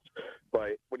logistics.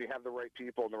 But when you have the right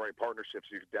people and the right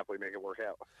partnerships, you can definitely make it work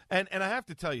out. And I have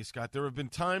to tell you, Scott, there have been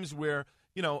times where,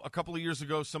 you know, a couple of years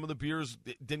ago, some of the beers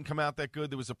didn't come out that good.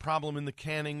 There was a problem in the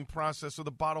canning process or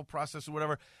the bottle process or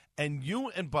whatever. And you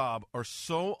and Bob are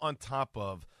so on top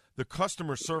of the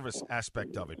customer service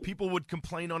aspect of it. People would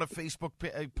complain on a Facebook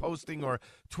posting or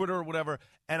Twitter or whatever.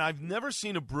 And I've never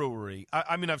seen a brewery.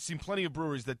 I mean, I've seen plenty of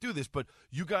breweries that do this, but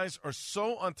you guys are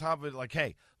so on top of it. Like,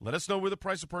 hey, let us know where the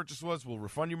price of purchase was. We'll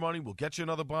refund your money. We'll get you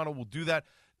another bottle. We'll do that.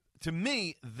 To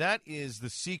me, that is the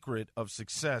secret of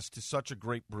success to such a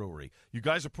great brewery. You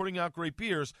guys are putting out great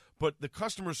beers, but the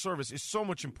customer service is so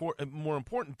much more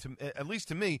important, to, at least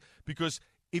to me, because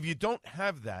if you don't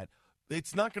have that,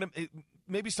 it's not going to –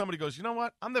 maybe somebody goes, you know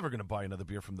what, I'm never going to buy another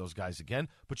beer from those guys again.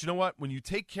 But you know what? When you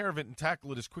take care of it and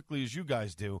tackle it as quickly as you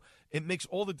guys do, it makes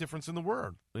all the difference in the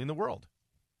world.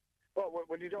 Well,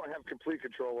 when you don't have complete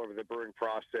control over the brewing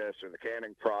process or the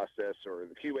canning process or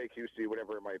the QA, QC,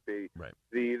 whatever it might be, right.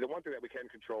 The one thing that we can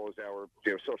control is our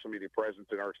social media presence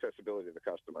and our accessibility to the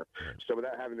customer. Right. So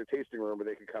without having the tasting room where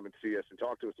they can come and see us and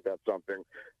talk to us about something,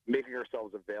 making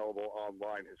ourselves available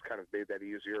online has kind of made that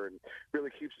easier and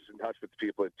really keeps us in touch with the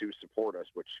people that do support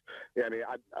us, which, yeah, I mean,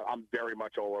 I'm very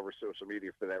much all over social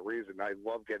media for that reason. I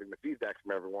love getting the feedback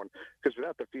from everyone because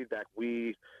without the feedback,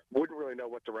 we wouldn't really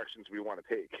know what directions we want to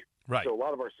take. Right. So a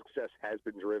lot of our success has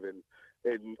been driven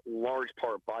in large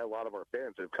part by a lot of our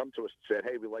fans that have come to us and said,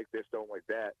 hey, we like this, don't like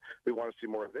that. We want to see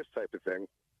more of this type of thing.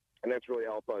 And that's really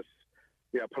helped us,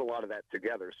 put a lot of that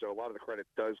together. So a lot of the credit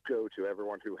does go to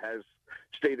everyone who has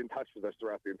stayed in touch with us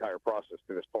throughout the entire process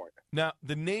to this point. Now,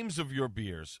 the names of your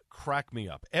beers crack me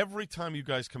up. Every time you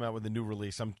guys come out with a new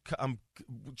release, I'm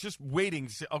just waiting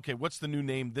to say, okay, what's the new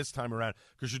name this time around?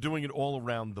 Because you're doing it all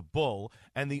around the bull.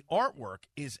 And the artwork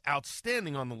is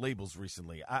outstanding on the labels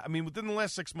recently. I mean, within the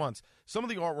last 6 months, some of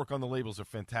the artwork on the labels are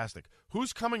fantastic.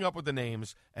 Who's coming up with the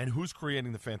names and who's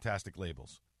creating the fantastic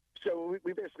labels? So we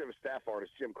basically have a staff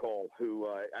artist, Jim Cole, who,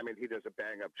 he does a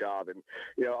bang-up job. And,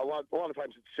 a lot of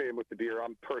times it's the same with the beer.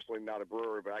 I'm personally not a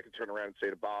brewer, but I can turn around and say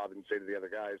to Bob and say to the other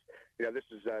guys, this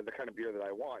is the kind of beer that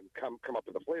I want. Come up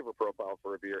with a flavor profile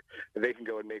for a beer, and they can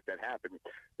go and make that happen.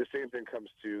 The same thing comes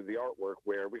to the artwork,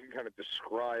 where we can kind of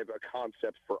describe a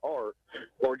concept for art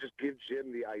or just give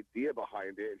Jim the idea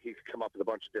behind it, and he can come up with a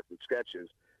bunch of different sketches.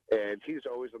 And he's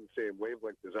always on the same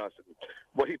wavelength as us. And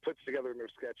what he puts together in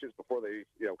those sketches before they,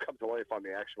 come to life on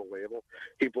the actual label,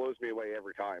 he blows me away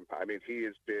every time. I mean, he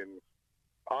has been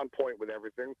on point with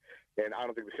everything, and I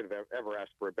don't think we could have ever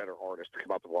asked for a better artist to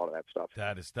come up with a lot of that stuff.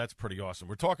 That's pretty awesome.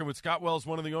 We're talking with Scott Wells,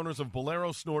 one of the owners of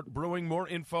Bolero Snort Brewing. More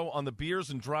info on the beers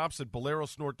and drops at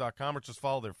BoleroSnort.com, or just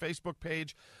follow their Facebook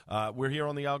page. We're here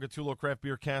on the Al Gattullo Craft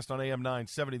Beer Cast on AM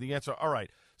 970. The Answer. All right.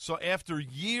 So after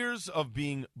years of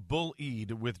being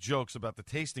bullied with jokes about the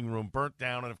tasting room burnt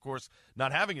down and, of course,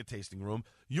 not having a tasting room,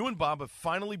 you and Bob have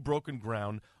finally broken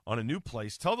ground on a new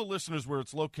place. Tell the listeners where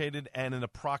it's located and an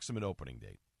approximate opening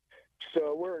date.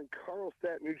 So we're in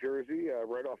Carlstadt, New Jersey,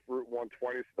 right off Route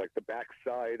 120, so like the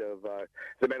backside of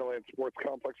the Meadowlands Sports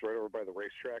Complex, right over by the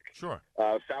racetrack. Sure.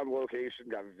 Found the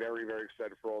location, got very, very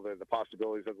excited for all the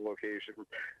possibilities of the location.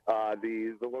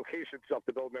 The location itself,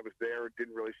 the building that was there,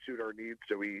 didn't really suit our needs,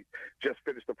 so we just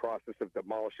finished the process of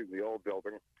demolishing the old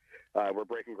building. We're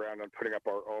breaking ground on putting up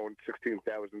our own 16,000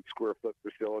 square foot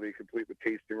facility, complete with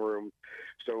tasting room.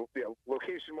 So,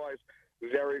 location-wise,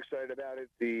 very excited about it.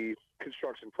 The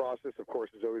construction process, of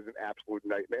course, is always an absolute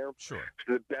nightmare. Sure.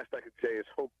 So the best I could say is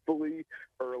hopefully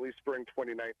early spring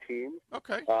 2019.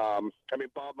 Okay.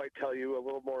 Bob might tell you a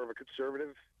little more of a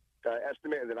conservative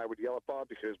estimate, and then I would yell at Bob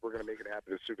because we're going to make it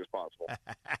happen as soon as possible.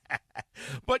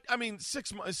 But,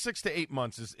 6 to 8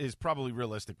 months is probably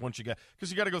realistic once you get – because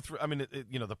you got to go through,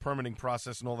 the permitting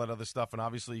process and all that other stuff, and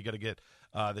obviously you got to get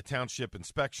the township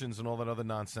inspections and all that other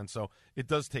nonsense. So it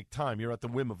does take time. You're at the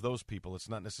whim of those people. It's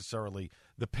not necessarily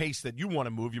the pace that you want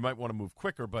to move. You might want to move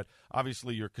quicker, but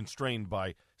obviously you're constrained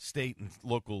by state and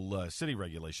local city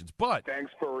regulations. But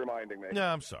thanks for reminding me. No,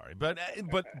 I'm sorry. But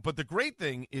the great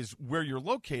thing is where you're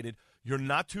located, you're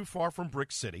not too far from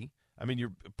Brick City.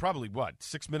 You're probably,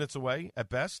 6 minutes away at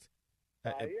best?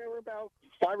 We're about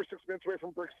 5 or 6 minutes away from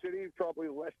Brick City, probably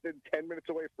less than 10 minutes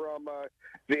away from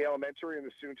the elementary and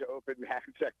the soon-to-open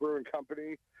Hackensack Brewing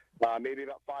Company. Maybe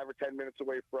about 5 or 10 minutes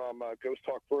away from Ghost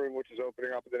Talk Brewing, which is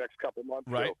opening up in the next couple months.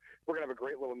 Right. So we're going to have a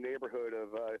great little neighborhood of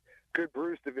good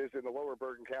brews to visit in the lower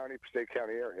Bergen County, Passaic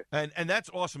County area. And that's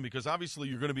awesome because obviously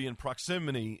you're going to be in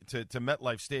proximity to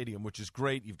MetLife Stadium, which is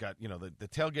great. You've got, the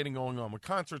tailgating going on with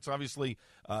concerts, obviously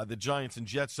the Giants and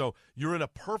Jets. So you're in a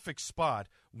perfect spot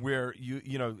where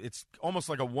it's almost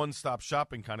like a one-stop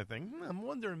shopping kind of thing. I'm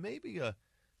wondering maybe a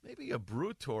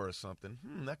brew tour or something.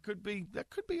 That could be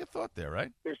a thought there,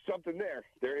 right? There's something there.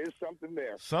 There is something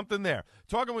there. Something there.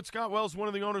 Talking with Scott Wells, one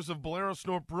of the owners of Bolero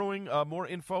Snort Brewing. More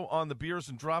info on the beers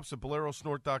and drops at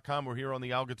bolerosnort.com. We're here on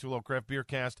the Al Gattullo Craft Beer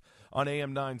Cast on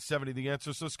AM 970 The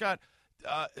Answer. So, Scott,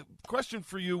 question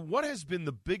for you. What has been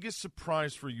the biggest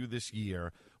surprise for you this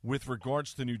year with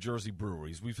regards to New Jersey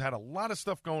breweries? We've had a lot of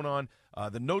stuff going on.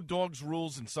 The no dogs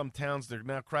rules in some towns, they're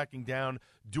now cracking down,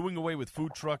 doing away with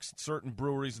food trucks at certain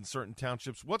breweries in certain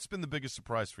townships. What's been the biggest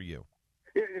surprise for you?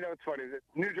 It's funny that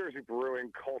New Jersey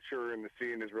brewing culture and the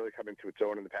scene has really come into its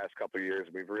own in the past couple of years.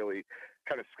 We've really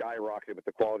kind of skyrocketed with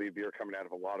the quality of beer coming out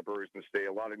of a lot of breweries in the state,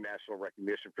 a lot of national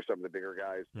recognition for some of the bigger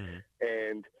guys. Mm-hmm.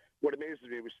 And what amazes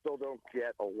me, we still don't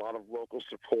get a lot of local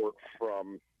support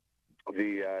from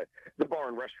the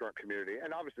bar and restaurant community.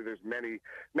 And obviously there's many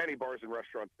bars and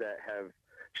restaurants that have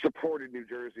supported New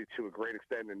Jersey to a great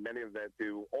extent, and many of that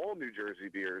do all New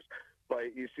Jersey beers.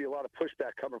 But you see a lot of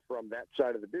pushback coming from that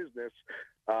side of the business,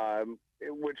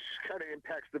 which kind of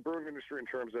impacts the brewing industry in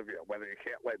terms of whether you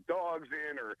can't let dogs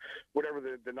in or whatever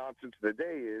the nonsense of the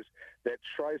day is that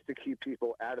tries to keep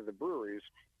people out of the breweries.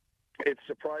 It's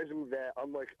surprising that,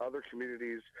 unlike other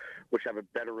communities which have a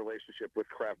better relationship with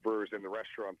craft brewers and the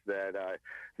restaurants, that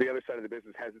the other side of the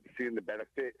business hasn't seen the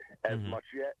benefit as much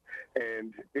yet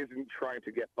and isn't trying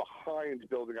to get behind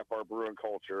building up our brewing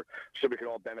culture so we can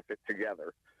all benefit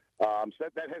together. So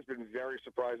that has been very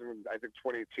surprising. I think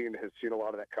 2018 has seen a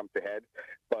lot of that come to head.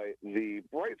 But the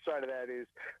bright side of that is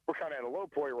we're kind of at a low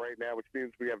point right now, which means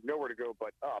we have nowhere to go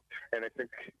but up. And I think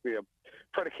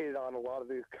predicated on a lot of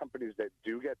the companies that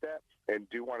do get that and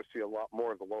do want to see a lot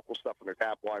more of the local stuff in their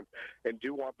tap lines and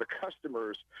do want the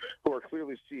customers who are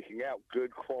clearly seeking out good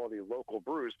quality local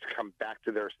brews to come back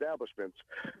to their establishments.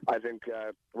 I think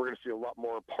we're going to see a lot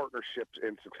more partnerships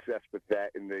and success with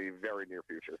that in the very near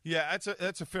future. Yeah,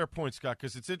 that's a fair point, Scott,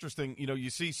 because it's interesting. You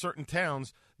see certain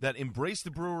towns that embrace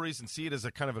the breweries and see it as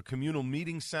a kind of a communal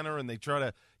meeting center, and they try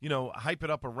to, hype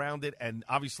it up around it. And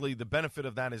obviously the benefit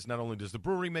of that is not only does the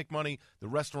brewery make money, the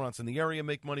restaurants in the area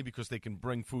make money because they can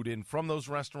bring food in from those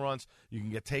restaurants. You can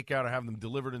get takeout or have them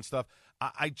delivered and stuff.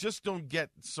 I just don't get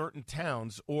certain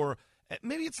towns, or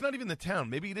maybe it's not even the town.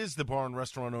 Maybe it is the bar and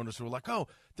restaurant owners who are like, oh,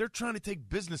 they're trying to take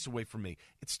business away from me.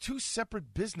 It's two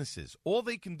separate businesses. All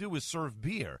they can do is serve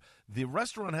beer. The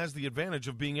restaurant has the advantage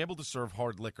of being able to serve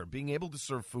hard liquor, being able to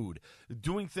serve food,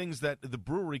 doing things that the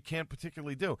brewery can't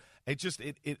particularly do.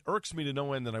 It irks me to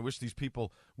no end, and I wish these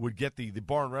people would get the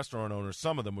bar and restaurant owners,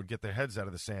 some of them would get their heads out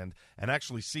of the sand and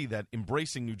actually see that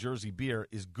embracing New Jersey beer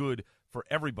is good for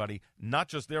everybody, not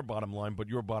just their bottom line, but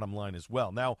your bottom line as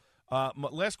well. Now,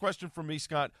 last question from me,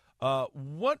 Scott.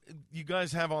 What you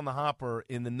guys have on the hopper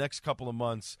in the next couple of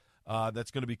months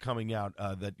that's going to be coming out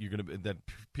that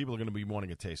people are going to be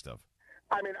wanting a taste of?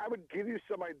 I mean, I would give you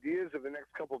some ideas of the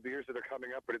next couple of beers that are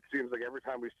coming up, but it seems like every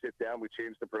time we sit down, we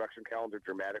change the production calendar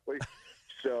dramatically.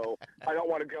 So I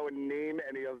don't want to go and name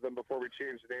any of them before we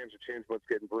change the names or change what's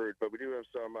getting brewed. But we do have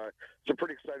some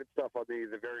pretty exciting stuff on the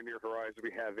very near horizon.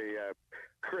 We have a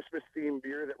Christmas-themed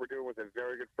beer that we're doing with a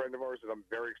very good friend of ours that I'm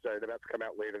very excited about to come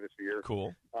out later this year.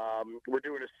 Cool. We're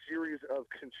doing a series of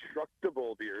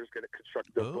constructable beers. Get it?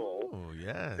 Constructable. Oh,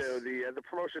 yes. So the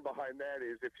promotion behind that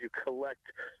is if you collect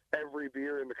every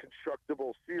beer in the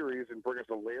constructible series and bring us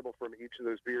a label from each of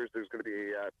those beers, there's going to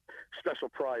be a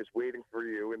special prize waiting for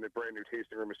you in the brand new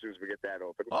tasting room as soon as we get that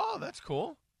open. Oh, that's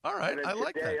cool. All right, I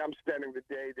like that. Today I'm spending the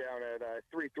day down at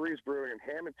 3 Threes Brewing in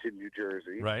Hamilton, New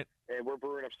Jersey. Right. And we're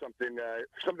brewing up something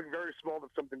very small, but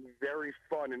something very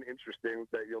fun and interesting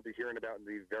that you'll be hearing about in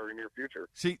the very near future.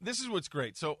 See, this is what's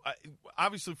great. So,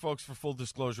 obviously, folks, for full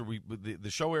disclosure, the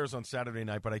show airs on Saturday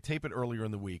night, but I tape it earlier in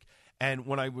the week. And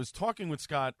when I was talking with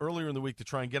Scott earlier in the week to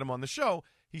try and get him on the show,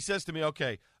 he says to me,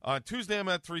 okay, Tuesday I'm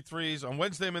at 3 Threes. On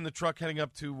Wednesday I'm in the truck heading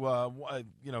up to,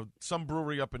 some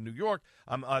brewery up in New York.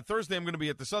 Thursday I'm going to be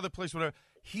at this other place, whatever.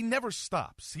 He never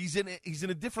stops. He's in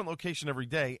a different location every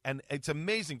day, and it's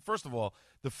amazing. First of all,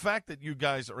 the fact that you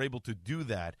guys are able to do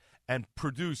that and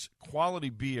produce quality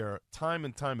beer time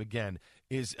and time again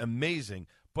is amazing.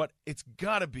 But it's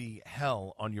got to be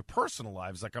hell on your personal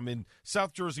lives. Like I'm in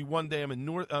South Jersey one day, I'm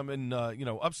in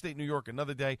upstate New York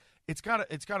another day. It's got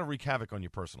to wreak havoc on your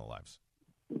personal lives.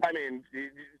 I mean,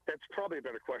 that's probably a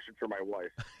better question for my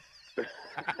wife.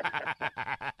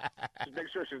 Just make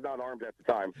sure she's not armed at the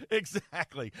time.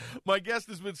 Exactly. My guest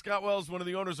has been Scott Wells, one of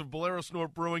the owners of Bolero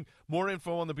Snort Brewing. More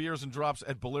info on the beers and drops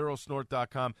at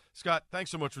bolerosnort.com. Scott,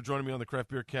 thanks so much for joining me on the Craft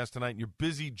Beer Cast tonight in your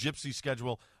busy gypsy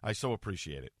schedule. I so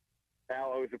appreciate it.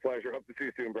 Al, always a pleasure. Hope to see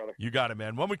you soon, brother. You got it,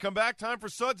 man. When we come back, time for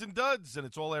Suds and Duds, and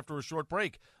it's all after a short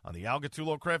break on the Al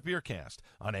Gattullo Craft Beer Cast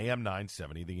on AM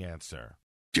 970 The Answer.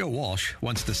 Joe Walsh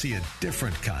wants to see a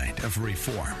different kind of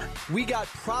reform. We got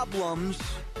problems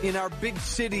in our big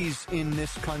cities in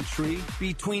this country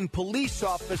between police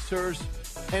officers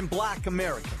and black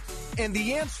Americans. And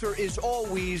the answer is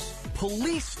always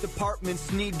police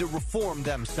departments need to reform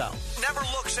themselves. Never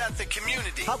looks at the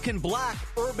community. How can black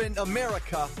urban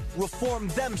America reform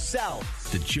themselves?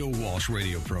 The Joe Walsh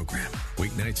radio program,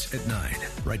 weeknights at 9,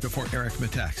 right before Eric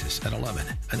Metaxas at 11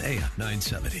 on AM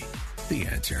 970. The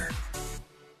Answer.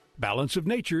 Balance of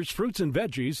Nature's fruits and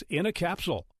veggies in a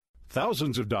capsule.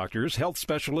 Thousands of doctors, health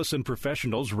specialists, and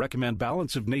professionals recommend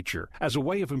Balance of Nature as a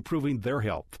way of improving their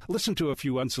health. Listen to a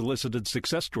few unsolicited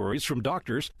success stories from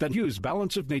doctors that use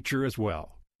Balance of Nature as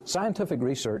well. Scientific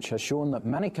research has shown that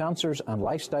many cancers and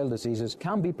lifestyle diseases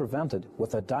can be prevented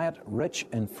with a diet rich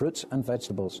in fruits and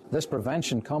vegetables. This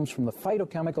prevention comes from the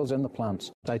phytochemicals in the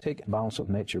plants. I take Balance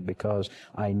of Nature because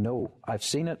I know, I've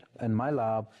seen it in my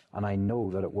lab, and I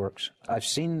know that it works. I've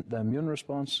seen the immune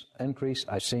response increase,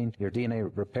 I've seen your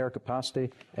DNA repair capacity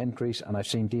increase, and I've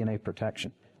seen DNA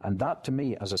protection. And that, to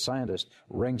me, as a scientist,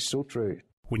 rings so true.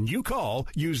 When you call,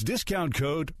 use discount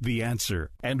code The Answer,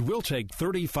 and we'll take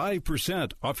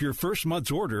 35% off your first month's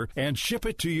order and ship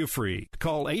it to you free.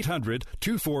 Call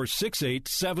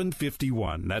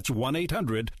 800-2468-751. That's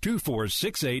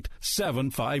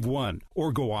 1-800-2468-751.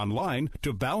 Or go online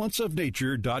to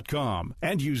balanceofnature.com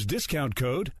and use discount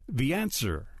code The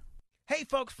Answer. Hey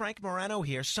folks, Frank Morano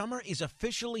here. Summer is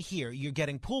officially here. You're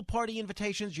getting pool party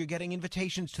invitations, you're getting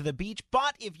invitations to the beach,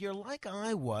 but if you're like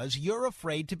I was, you're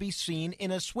afraid to be seen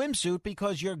in a swimsuit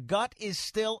because your gut is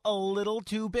still a little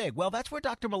too big. Well, that's where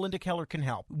Dr. Melinda Keller can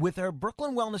help. With her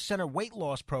Brooklyn Wellness Center weight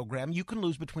loss program, you can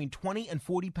lose between 20 and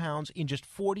 40 pounds in just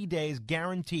 40 days,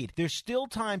 guaranteed. There's still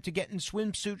time to get in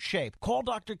swimsuit shape. Call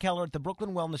Dr. Keller at the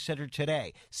Brooklyn Wellness Center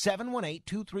today,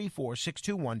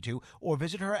 718-234-6212, or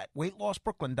visit her at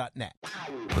weightlossbrooklyn.net.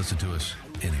 Listen to us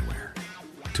anywhere.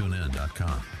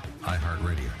 TuneIn.com,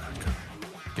 iHeartRadio.com.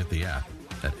 Get the app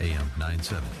at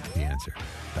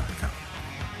AM970theanswer.com.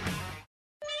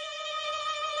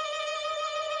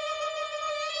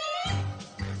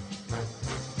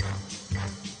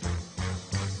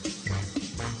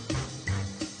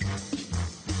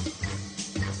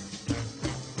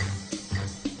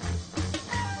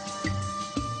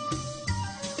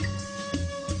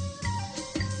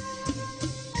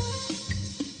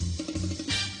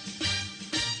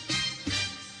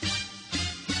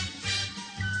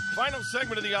 Final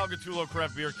segment of the Al Gattullo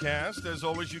Craft Beer Cast. As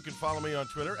always, you can follow me on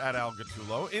Twitter at Al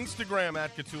Gattullo, Instagram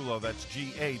at Gattullo, that's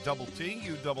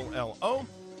GATTULLO,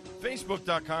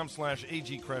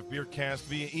 Facebook.com/AG Craft Beer Cast,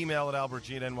 via email at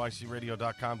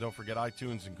albertg@nycradio.com. Don't forget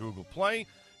iTunes and Google Play.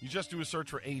 You just do a search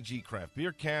for AG Craft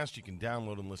Beer Cast. You can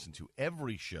download and listen to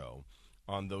every show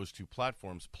on those two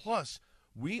platforms. Plus,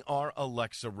 We are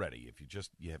Alexa ready. If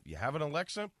you have an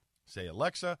Alexa, say,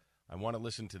 Alexa, I want to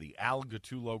listen to the Al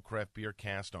Gattullo Craft Beer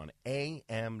Cast on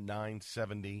AM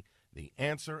 970, The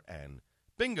Answer, and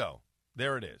bingo,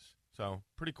 there it is. So,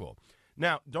 pretty cool.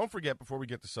 Now, don't forget, before we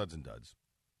get to Suds and Duds,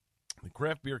 the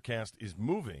Craft Beer Cast is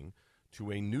moving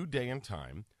to a new day and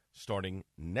time starting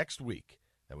next week.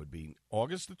 That would be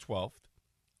August the 12th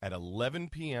at 11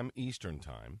 p.m. Eastern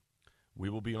Time. We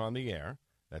will be on the air.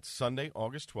 That's Sunday,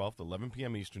 August 12th, 11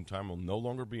 p.m. Eastern Time. We'll no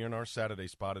longer be in our Saturday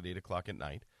spot at 8 o'clock at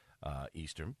night,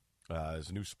 Eastern. There's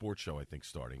a new sports show, I think,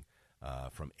 starting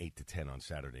from 8 to 10 on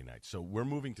Saturday night. So we're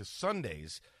moving to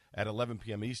Sundays at 11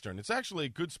 p.m. Eastern. It's actually a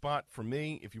good spot for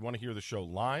me if you want to hear the show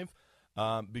live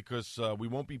because we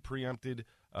won't be preempted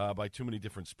by too many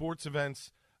different sports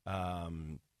events.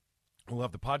 We'll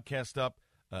have the podcast up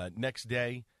next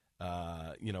day.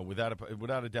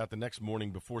 Without a doubt, the next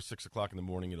morning before 6 o'clock in the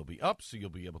morning, it'll be up, so you'll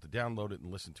be able to download it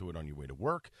and listen to it on your way to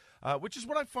work, which is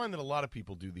what I find that a lot of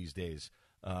people do these days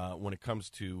when it comes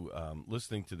to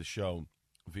listening to the show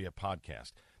via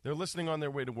podcast. They're listening on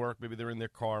their way to work. Maybe they're in their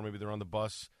car. Maybe they're on the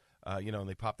bus, and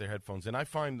they pop their headphones. And I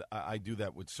find I do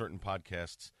that with certain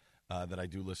podcasts that I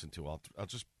do listen to. I'll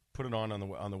just put it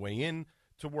on the way in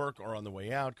to work or on the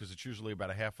way out because it's usually about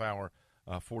a half hour,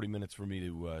 40 minutes for me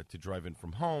to drive in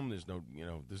from home. There's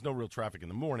no real traffic in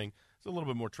the morning. There's a little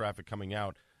bit more traffic coming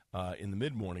out in the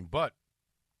mid-morning, but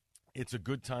it's a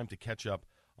good time to catch up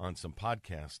on some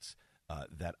podcasts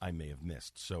that I may have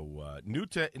missed. So new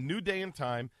day and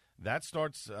time. That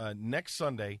starts next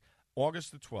Sunday,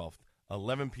 August the 12th,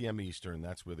 11 p.m. Eastern.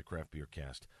 That's where the Craft Beer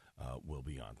Cast will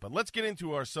be on. But let's get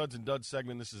into our Suds and Duds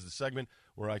segment. This is the segment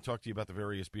where I talk to you about the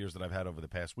various beers that I've had over the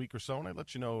past week or so, and I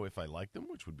let you know if I like them,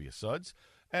 which would be a Suds,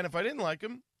 and if I didn't like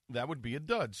them, that would be a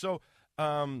Dud. So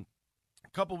a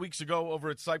couple weeks ago over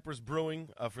at Cypress Brewing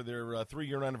for their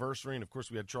 3-year anniversary, and of course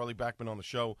we had Charlie Backman on the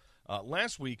show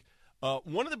last week,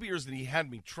 one of the beers that he had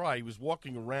me try, he was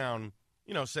walking around,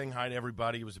 saying hi to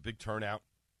everybody. It was a big turnout,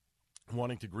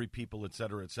 wanting to greet people, et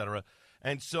cetera, et cetera.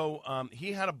 And so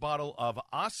he had a bottle of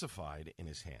Ossified in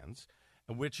his hands,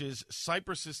 which is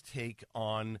Cypress's take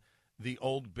on the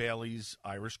Old Bailey's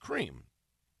Irish Cream.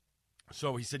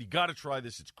 So he said, you got to try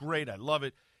this. It's great. I love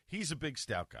it. He's a big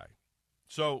stout guy.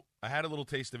 So I had a little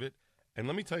taste of it, and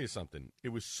let me tell you something. It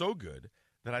was so good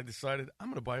that I decided I'm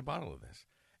going to buy a bottle of this.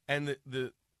 And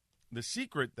the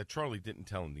secret that Charlie didn't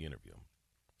tell in the interview,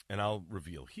 and I'll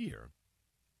reveal here,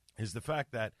 is the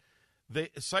fact that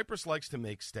Cypress likes to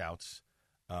make stouts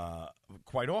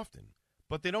quite often,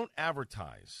 but they don't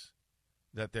advertise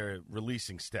that they're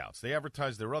releasing stouts. They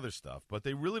advertise their other stuff, but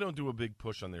they really don't do a big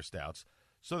push on their stouts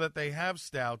so that they have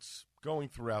stouts going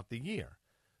throughout the year.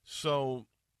 So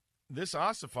this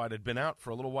Ossified had been out for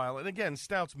a little while. And again,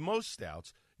 most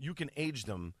stouts, you can age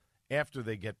them after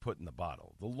they get put in the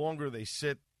bottle. The longer they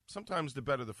sit, sometimes the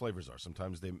better the flavors are.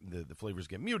 Sometimes the flavors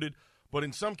get muted, but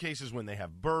in some cases when they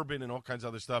have bourbon and all kinds of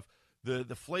other stuff,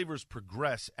 the flavors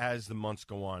progress as the months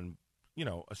go on,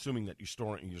 assuming that you're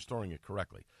storing it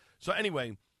correctly. So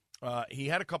anyway, he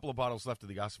had a couple of bottles left of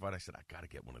the Ossified. I said, I got to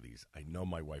get one of these. I know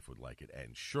my wife would like it.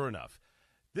 And sure enough,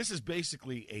 this is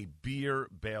basically a beer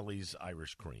Bailey's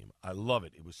Irish Cream. I love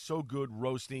it. It was so good,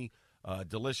 roasty,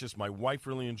 delicious. My wife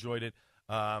really enjoyed it.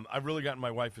 I've really gotten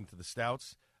my wife into the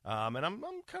stouts. And I'm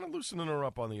kind of loosening her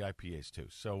up on the IPAs, too.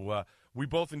 So we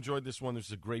both enjoyed this one. This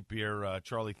is a great beer.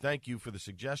 Charlie, thank you for the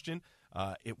suggestion.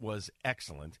 It was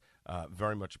excellent.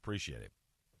 Very much appreciated.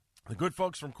 The good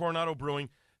folks from Coronado Brewing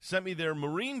sent me their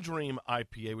Marine Dream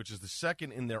IPA, which is the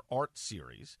second in their art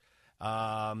series.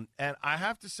 And I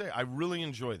have to say, I really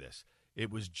enjoy this.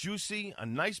 It was juicy, a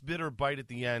nice bitter bite at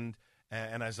the end.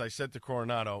 And as I said to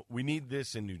Coronado, we need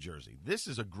this in New Jersey. This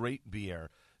is a great beer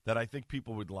that I think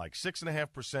people would like.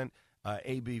 6.5%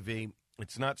 ABV.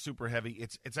 It's not super heavy.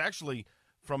 It's actually,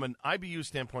 from an IBU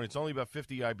standpoint, it's only about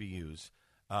 50 IBUs,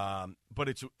 but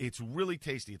it's really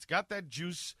tasty. It's got that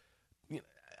juice.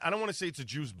 I don't want to say it's a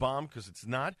juice bomb because it's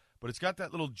not, but it's got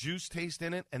that little juice taste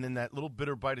in it, and then that little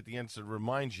bitter bite at the end so it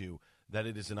reminds you that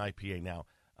it is an IPA. Now,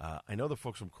 I know the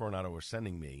folks from Coronado are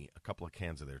sending me a couple of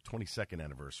cans of their 22nd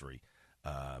anniversary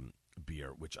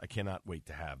beer, which I cannot wait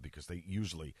to have because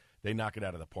they knock it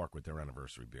out of the park with their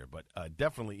anniversary beer. But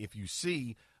definitely, if you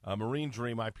see a Marine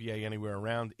Dream IPA anywhere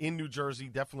around in New Jersey,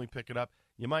 definitely pick it up.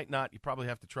 You might not. You probably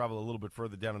have to travel a little bit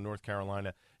further down in North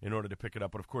Carolina in order to pick it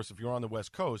up. But, of course, if you're on the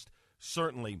West Coast,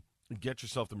 certainly get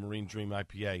yourself the Marine Dream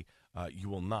IPA. You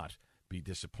will not be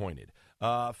disappointed.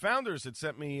 Founders had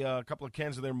sent me a couple of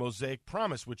cans of their Mosaic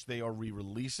Promise, which they are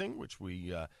re-releasing, which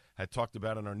we had talked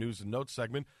about in our news and notes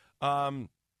segment.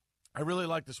 I really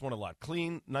like this one a lot.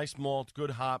 Clean, nice malt,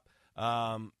 good hop.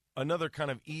 another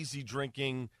kind of easy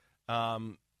drinking. I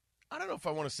don't know if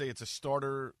I want to say it's a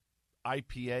starter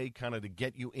IPA, kind of to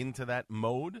get you into that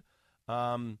mode.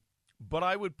 But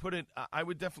I would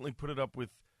definitely put it up with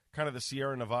kind of the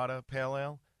Sierra Nevada Pale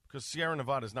Ale, because Sierra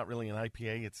Nevada is not really an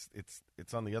IPA.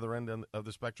 It's on the other end of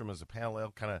the spectrum as a Pale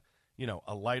Ale, kind of,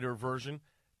 a lighter version.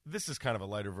 This is kind of a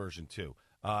lighter version too.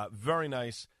 Very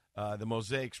nice. The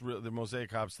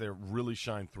Mosaic hops there really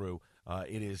shine through.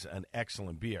 It is an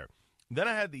excellent beer. Then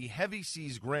I had the Heavy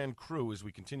Seas Grand Cru as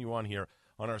we continue on here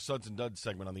on our Suds and Duds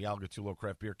segment on the Al Gattullo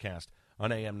Craft Beer Cast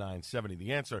on AM 970.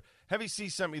 The Answer. Heavy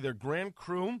Seas sent me their Grand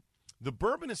Cru. The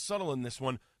bourbon is subtle in this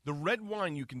one. The red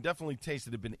wine, you can definitely taste it.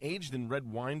 It had been aged in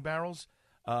red wine barrels.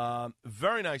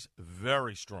 Very nice,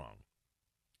 very strong.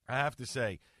 I have to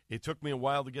say, it took me a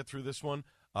while to get through this one.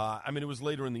 It was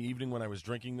later in the evening when I was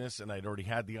drinking this, and I'd already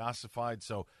had the ossified.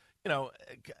 So,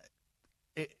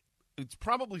 it's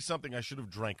probably something I should have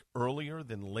drank earlier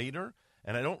than later.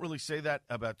 And I don't really say that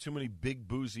about too many big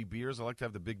boozy beers. I like to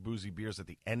have the big boozy beers at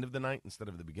the end of the night instead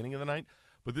of the beginning of the night.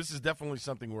 But this is definitely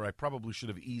something where I probably should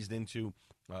have eased into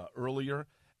earlier.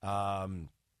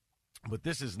 But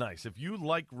this is nice. If you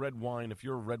like red wine, if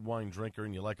you're a red wine drinker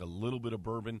and you like a little bit of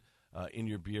bourbon in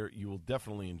your beer, you will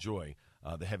definitely enjoy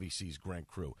the Heavy Seas Grand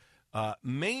Cru.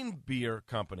 Maine Beer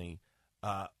Company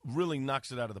really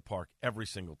knocks it out of the park every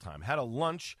single time. Had a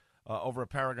lunch over at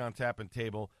Paragon Tap and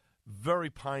Table. Very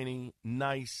piney,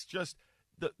 nice. Just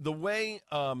the way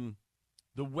an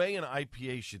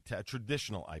IPA should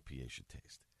traditional IPA should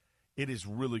taste. It is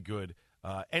really good.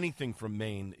 Anything from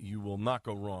Maine, you will not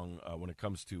go wrong when it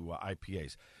comes to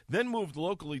IPAs. Then moved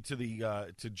locally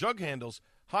to Jug Handles,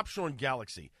 Hopshorn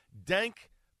Galaxy. Dank,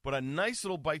 but a nice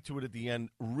little bite to it at the end.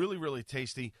 Really, really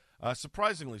tasty.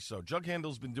 Surprisingly so. Jug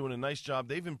Handle's been doing a nice job.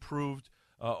 They've improved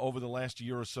over the last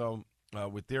year or so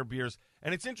with their beers.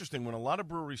 And it's interesting, when a lot of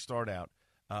breweries start out,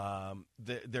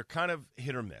 they're kind of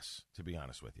hit or miss, to be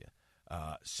honest with you.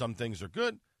 Some things are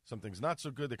good, some things not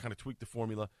so good. They kind of tweak the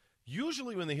formula.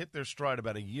 Usually when they hit their stride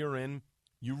about a year in,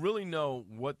 you really know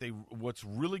what's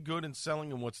really good in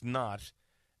selling and what's not.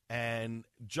 And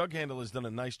Jug Handle has done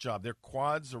a nice job. Their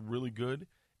quads are really good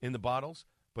in the bottles,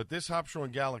 but this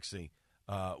Hopshorn Galaxy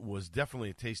was definitely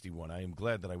a tasty one. I am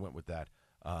glad that I went with that.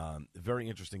 Very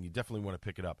interesting. You definitely want to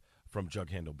pick it up from Jug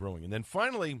Handle Brewing. And then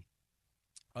finally,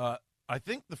 I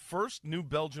think the first New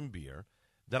Belgium beer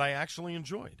that I actually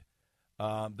enjoyed,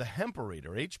 the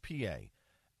Hemperator, HPA.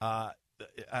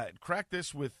 I cracked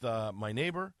this with my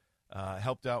neighbor,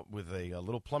 helped out with a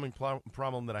little plumbing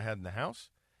problem that I had in the house.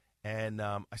 And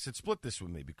I said, split this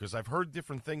with me, because I've heard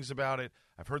different things about it.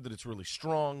 I've heard that it's really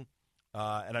strong,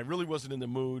 and I really wasn't in the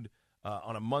mood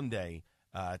on a Monday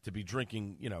to be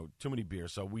drinking, too many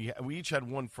beers. So we each had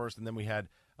one first, and then we had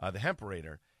the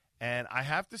Hemperator. And I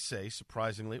have to say,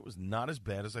 surprisingly, it was not as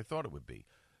bad as I thought it would be.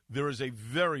 There is a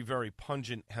very, very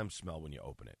pungent hemp smell when you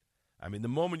open it. I mean, the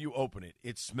moment you open it,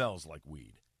 it smells like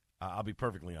weed. I'll be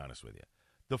perfectly honest with you.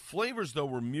 The flavors, though,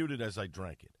 were muted as I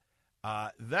drank it.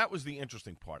 That was the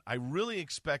interesting part. I really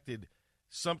expected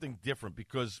something different,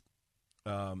 because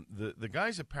the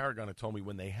guys at Paragon had told me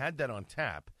when they had that on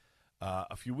tap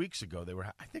a few weeks ago,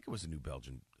 I think it was a New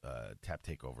Belgium tap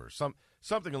takeover, or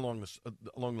something along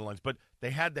the lines. But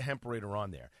they had the Hemperator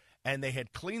on there, and they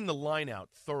had cleaned the line out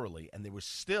thoroughly, and there was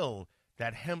still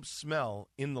that hemp smell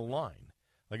in the line.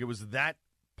 Like, it was that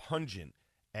pungent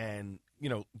and,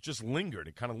 just lingered.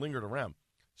 It kind of lingered around.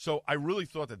 So I really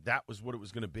thought that was what it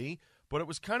was going to be, but it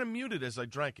was kind of muted as I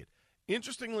drank it.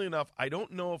 Interestingly enough, I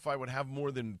don't know if I would have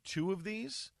more than 2 of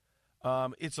these.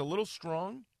 It's a little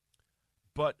strong,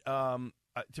 but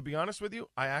to be honest with you,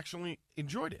 I actually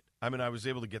enjoyed it. I mean, I was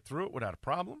able to get through it without a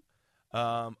problem.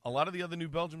 A lot of the other New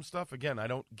Belgium stuff, again, I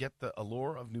don't get the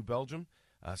allure of New Belgium.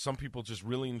 Some people just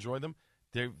really enjoy them.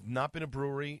 They've not been a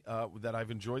brewery that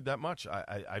I've enjoyed that much.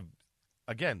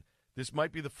 Again, this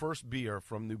might be the first beer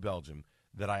from New Belgium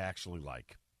that I actually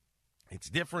like. It's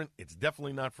different. It's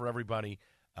definitely not for everybody.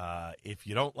 If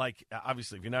you don't like,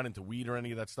 obviously, if you're not into weed or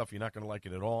any of that stuff, you're not going to like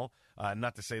it at all.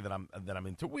 Not to say that I'm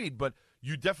into weed, but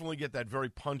you definitely get that very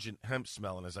pungent hemp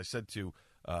smell. And as I said to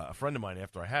a friend of mine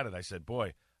after I had it, I said,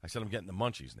 I'm getting the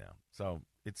munchies now. So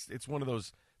it's one of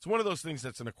those. It's one of those things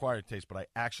that's an acquired taste, but I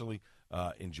actually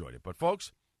enjoyed it. But,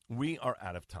 folks, we are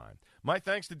out of time. My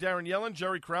thanks to Darren Yellen,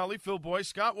 Jerry Crowley, Phil Boyce,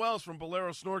 Scott Wells from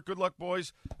Bolero Snort. Good luck,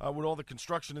 boys, with all the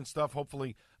construction and stuff.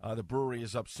 Hopefully the brewery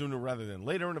is up sooner rather than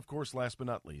later. And, of course, last but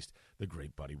not least, the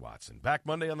great Buddy Watson. Back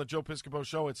Monday on the Joe Piscopo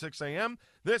Show at 6 a.m.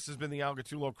 This has been the Al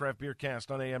Gattullo Craft Beer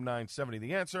Cast on AM 970.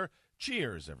 The Answer.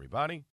 Cheers, everybody.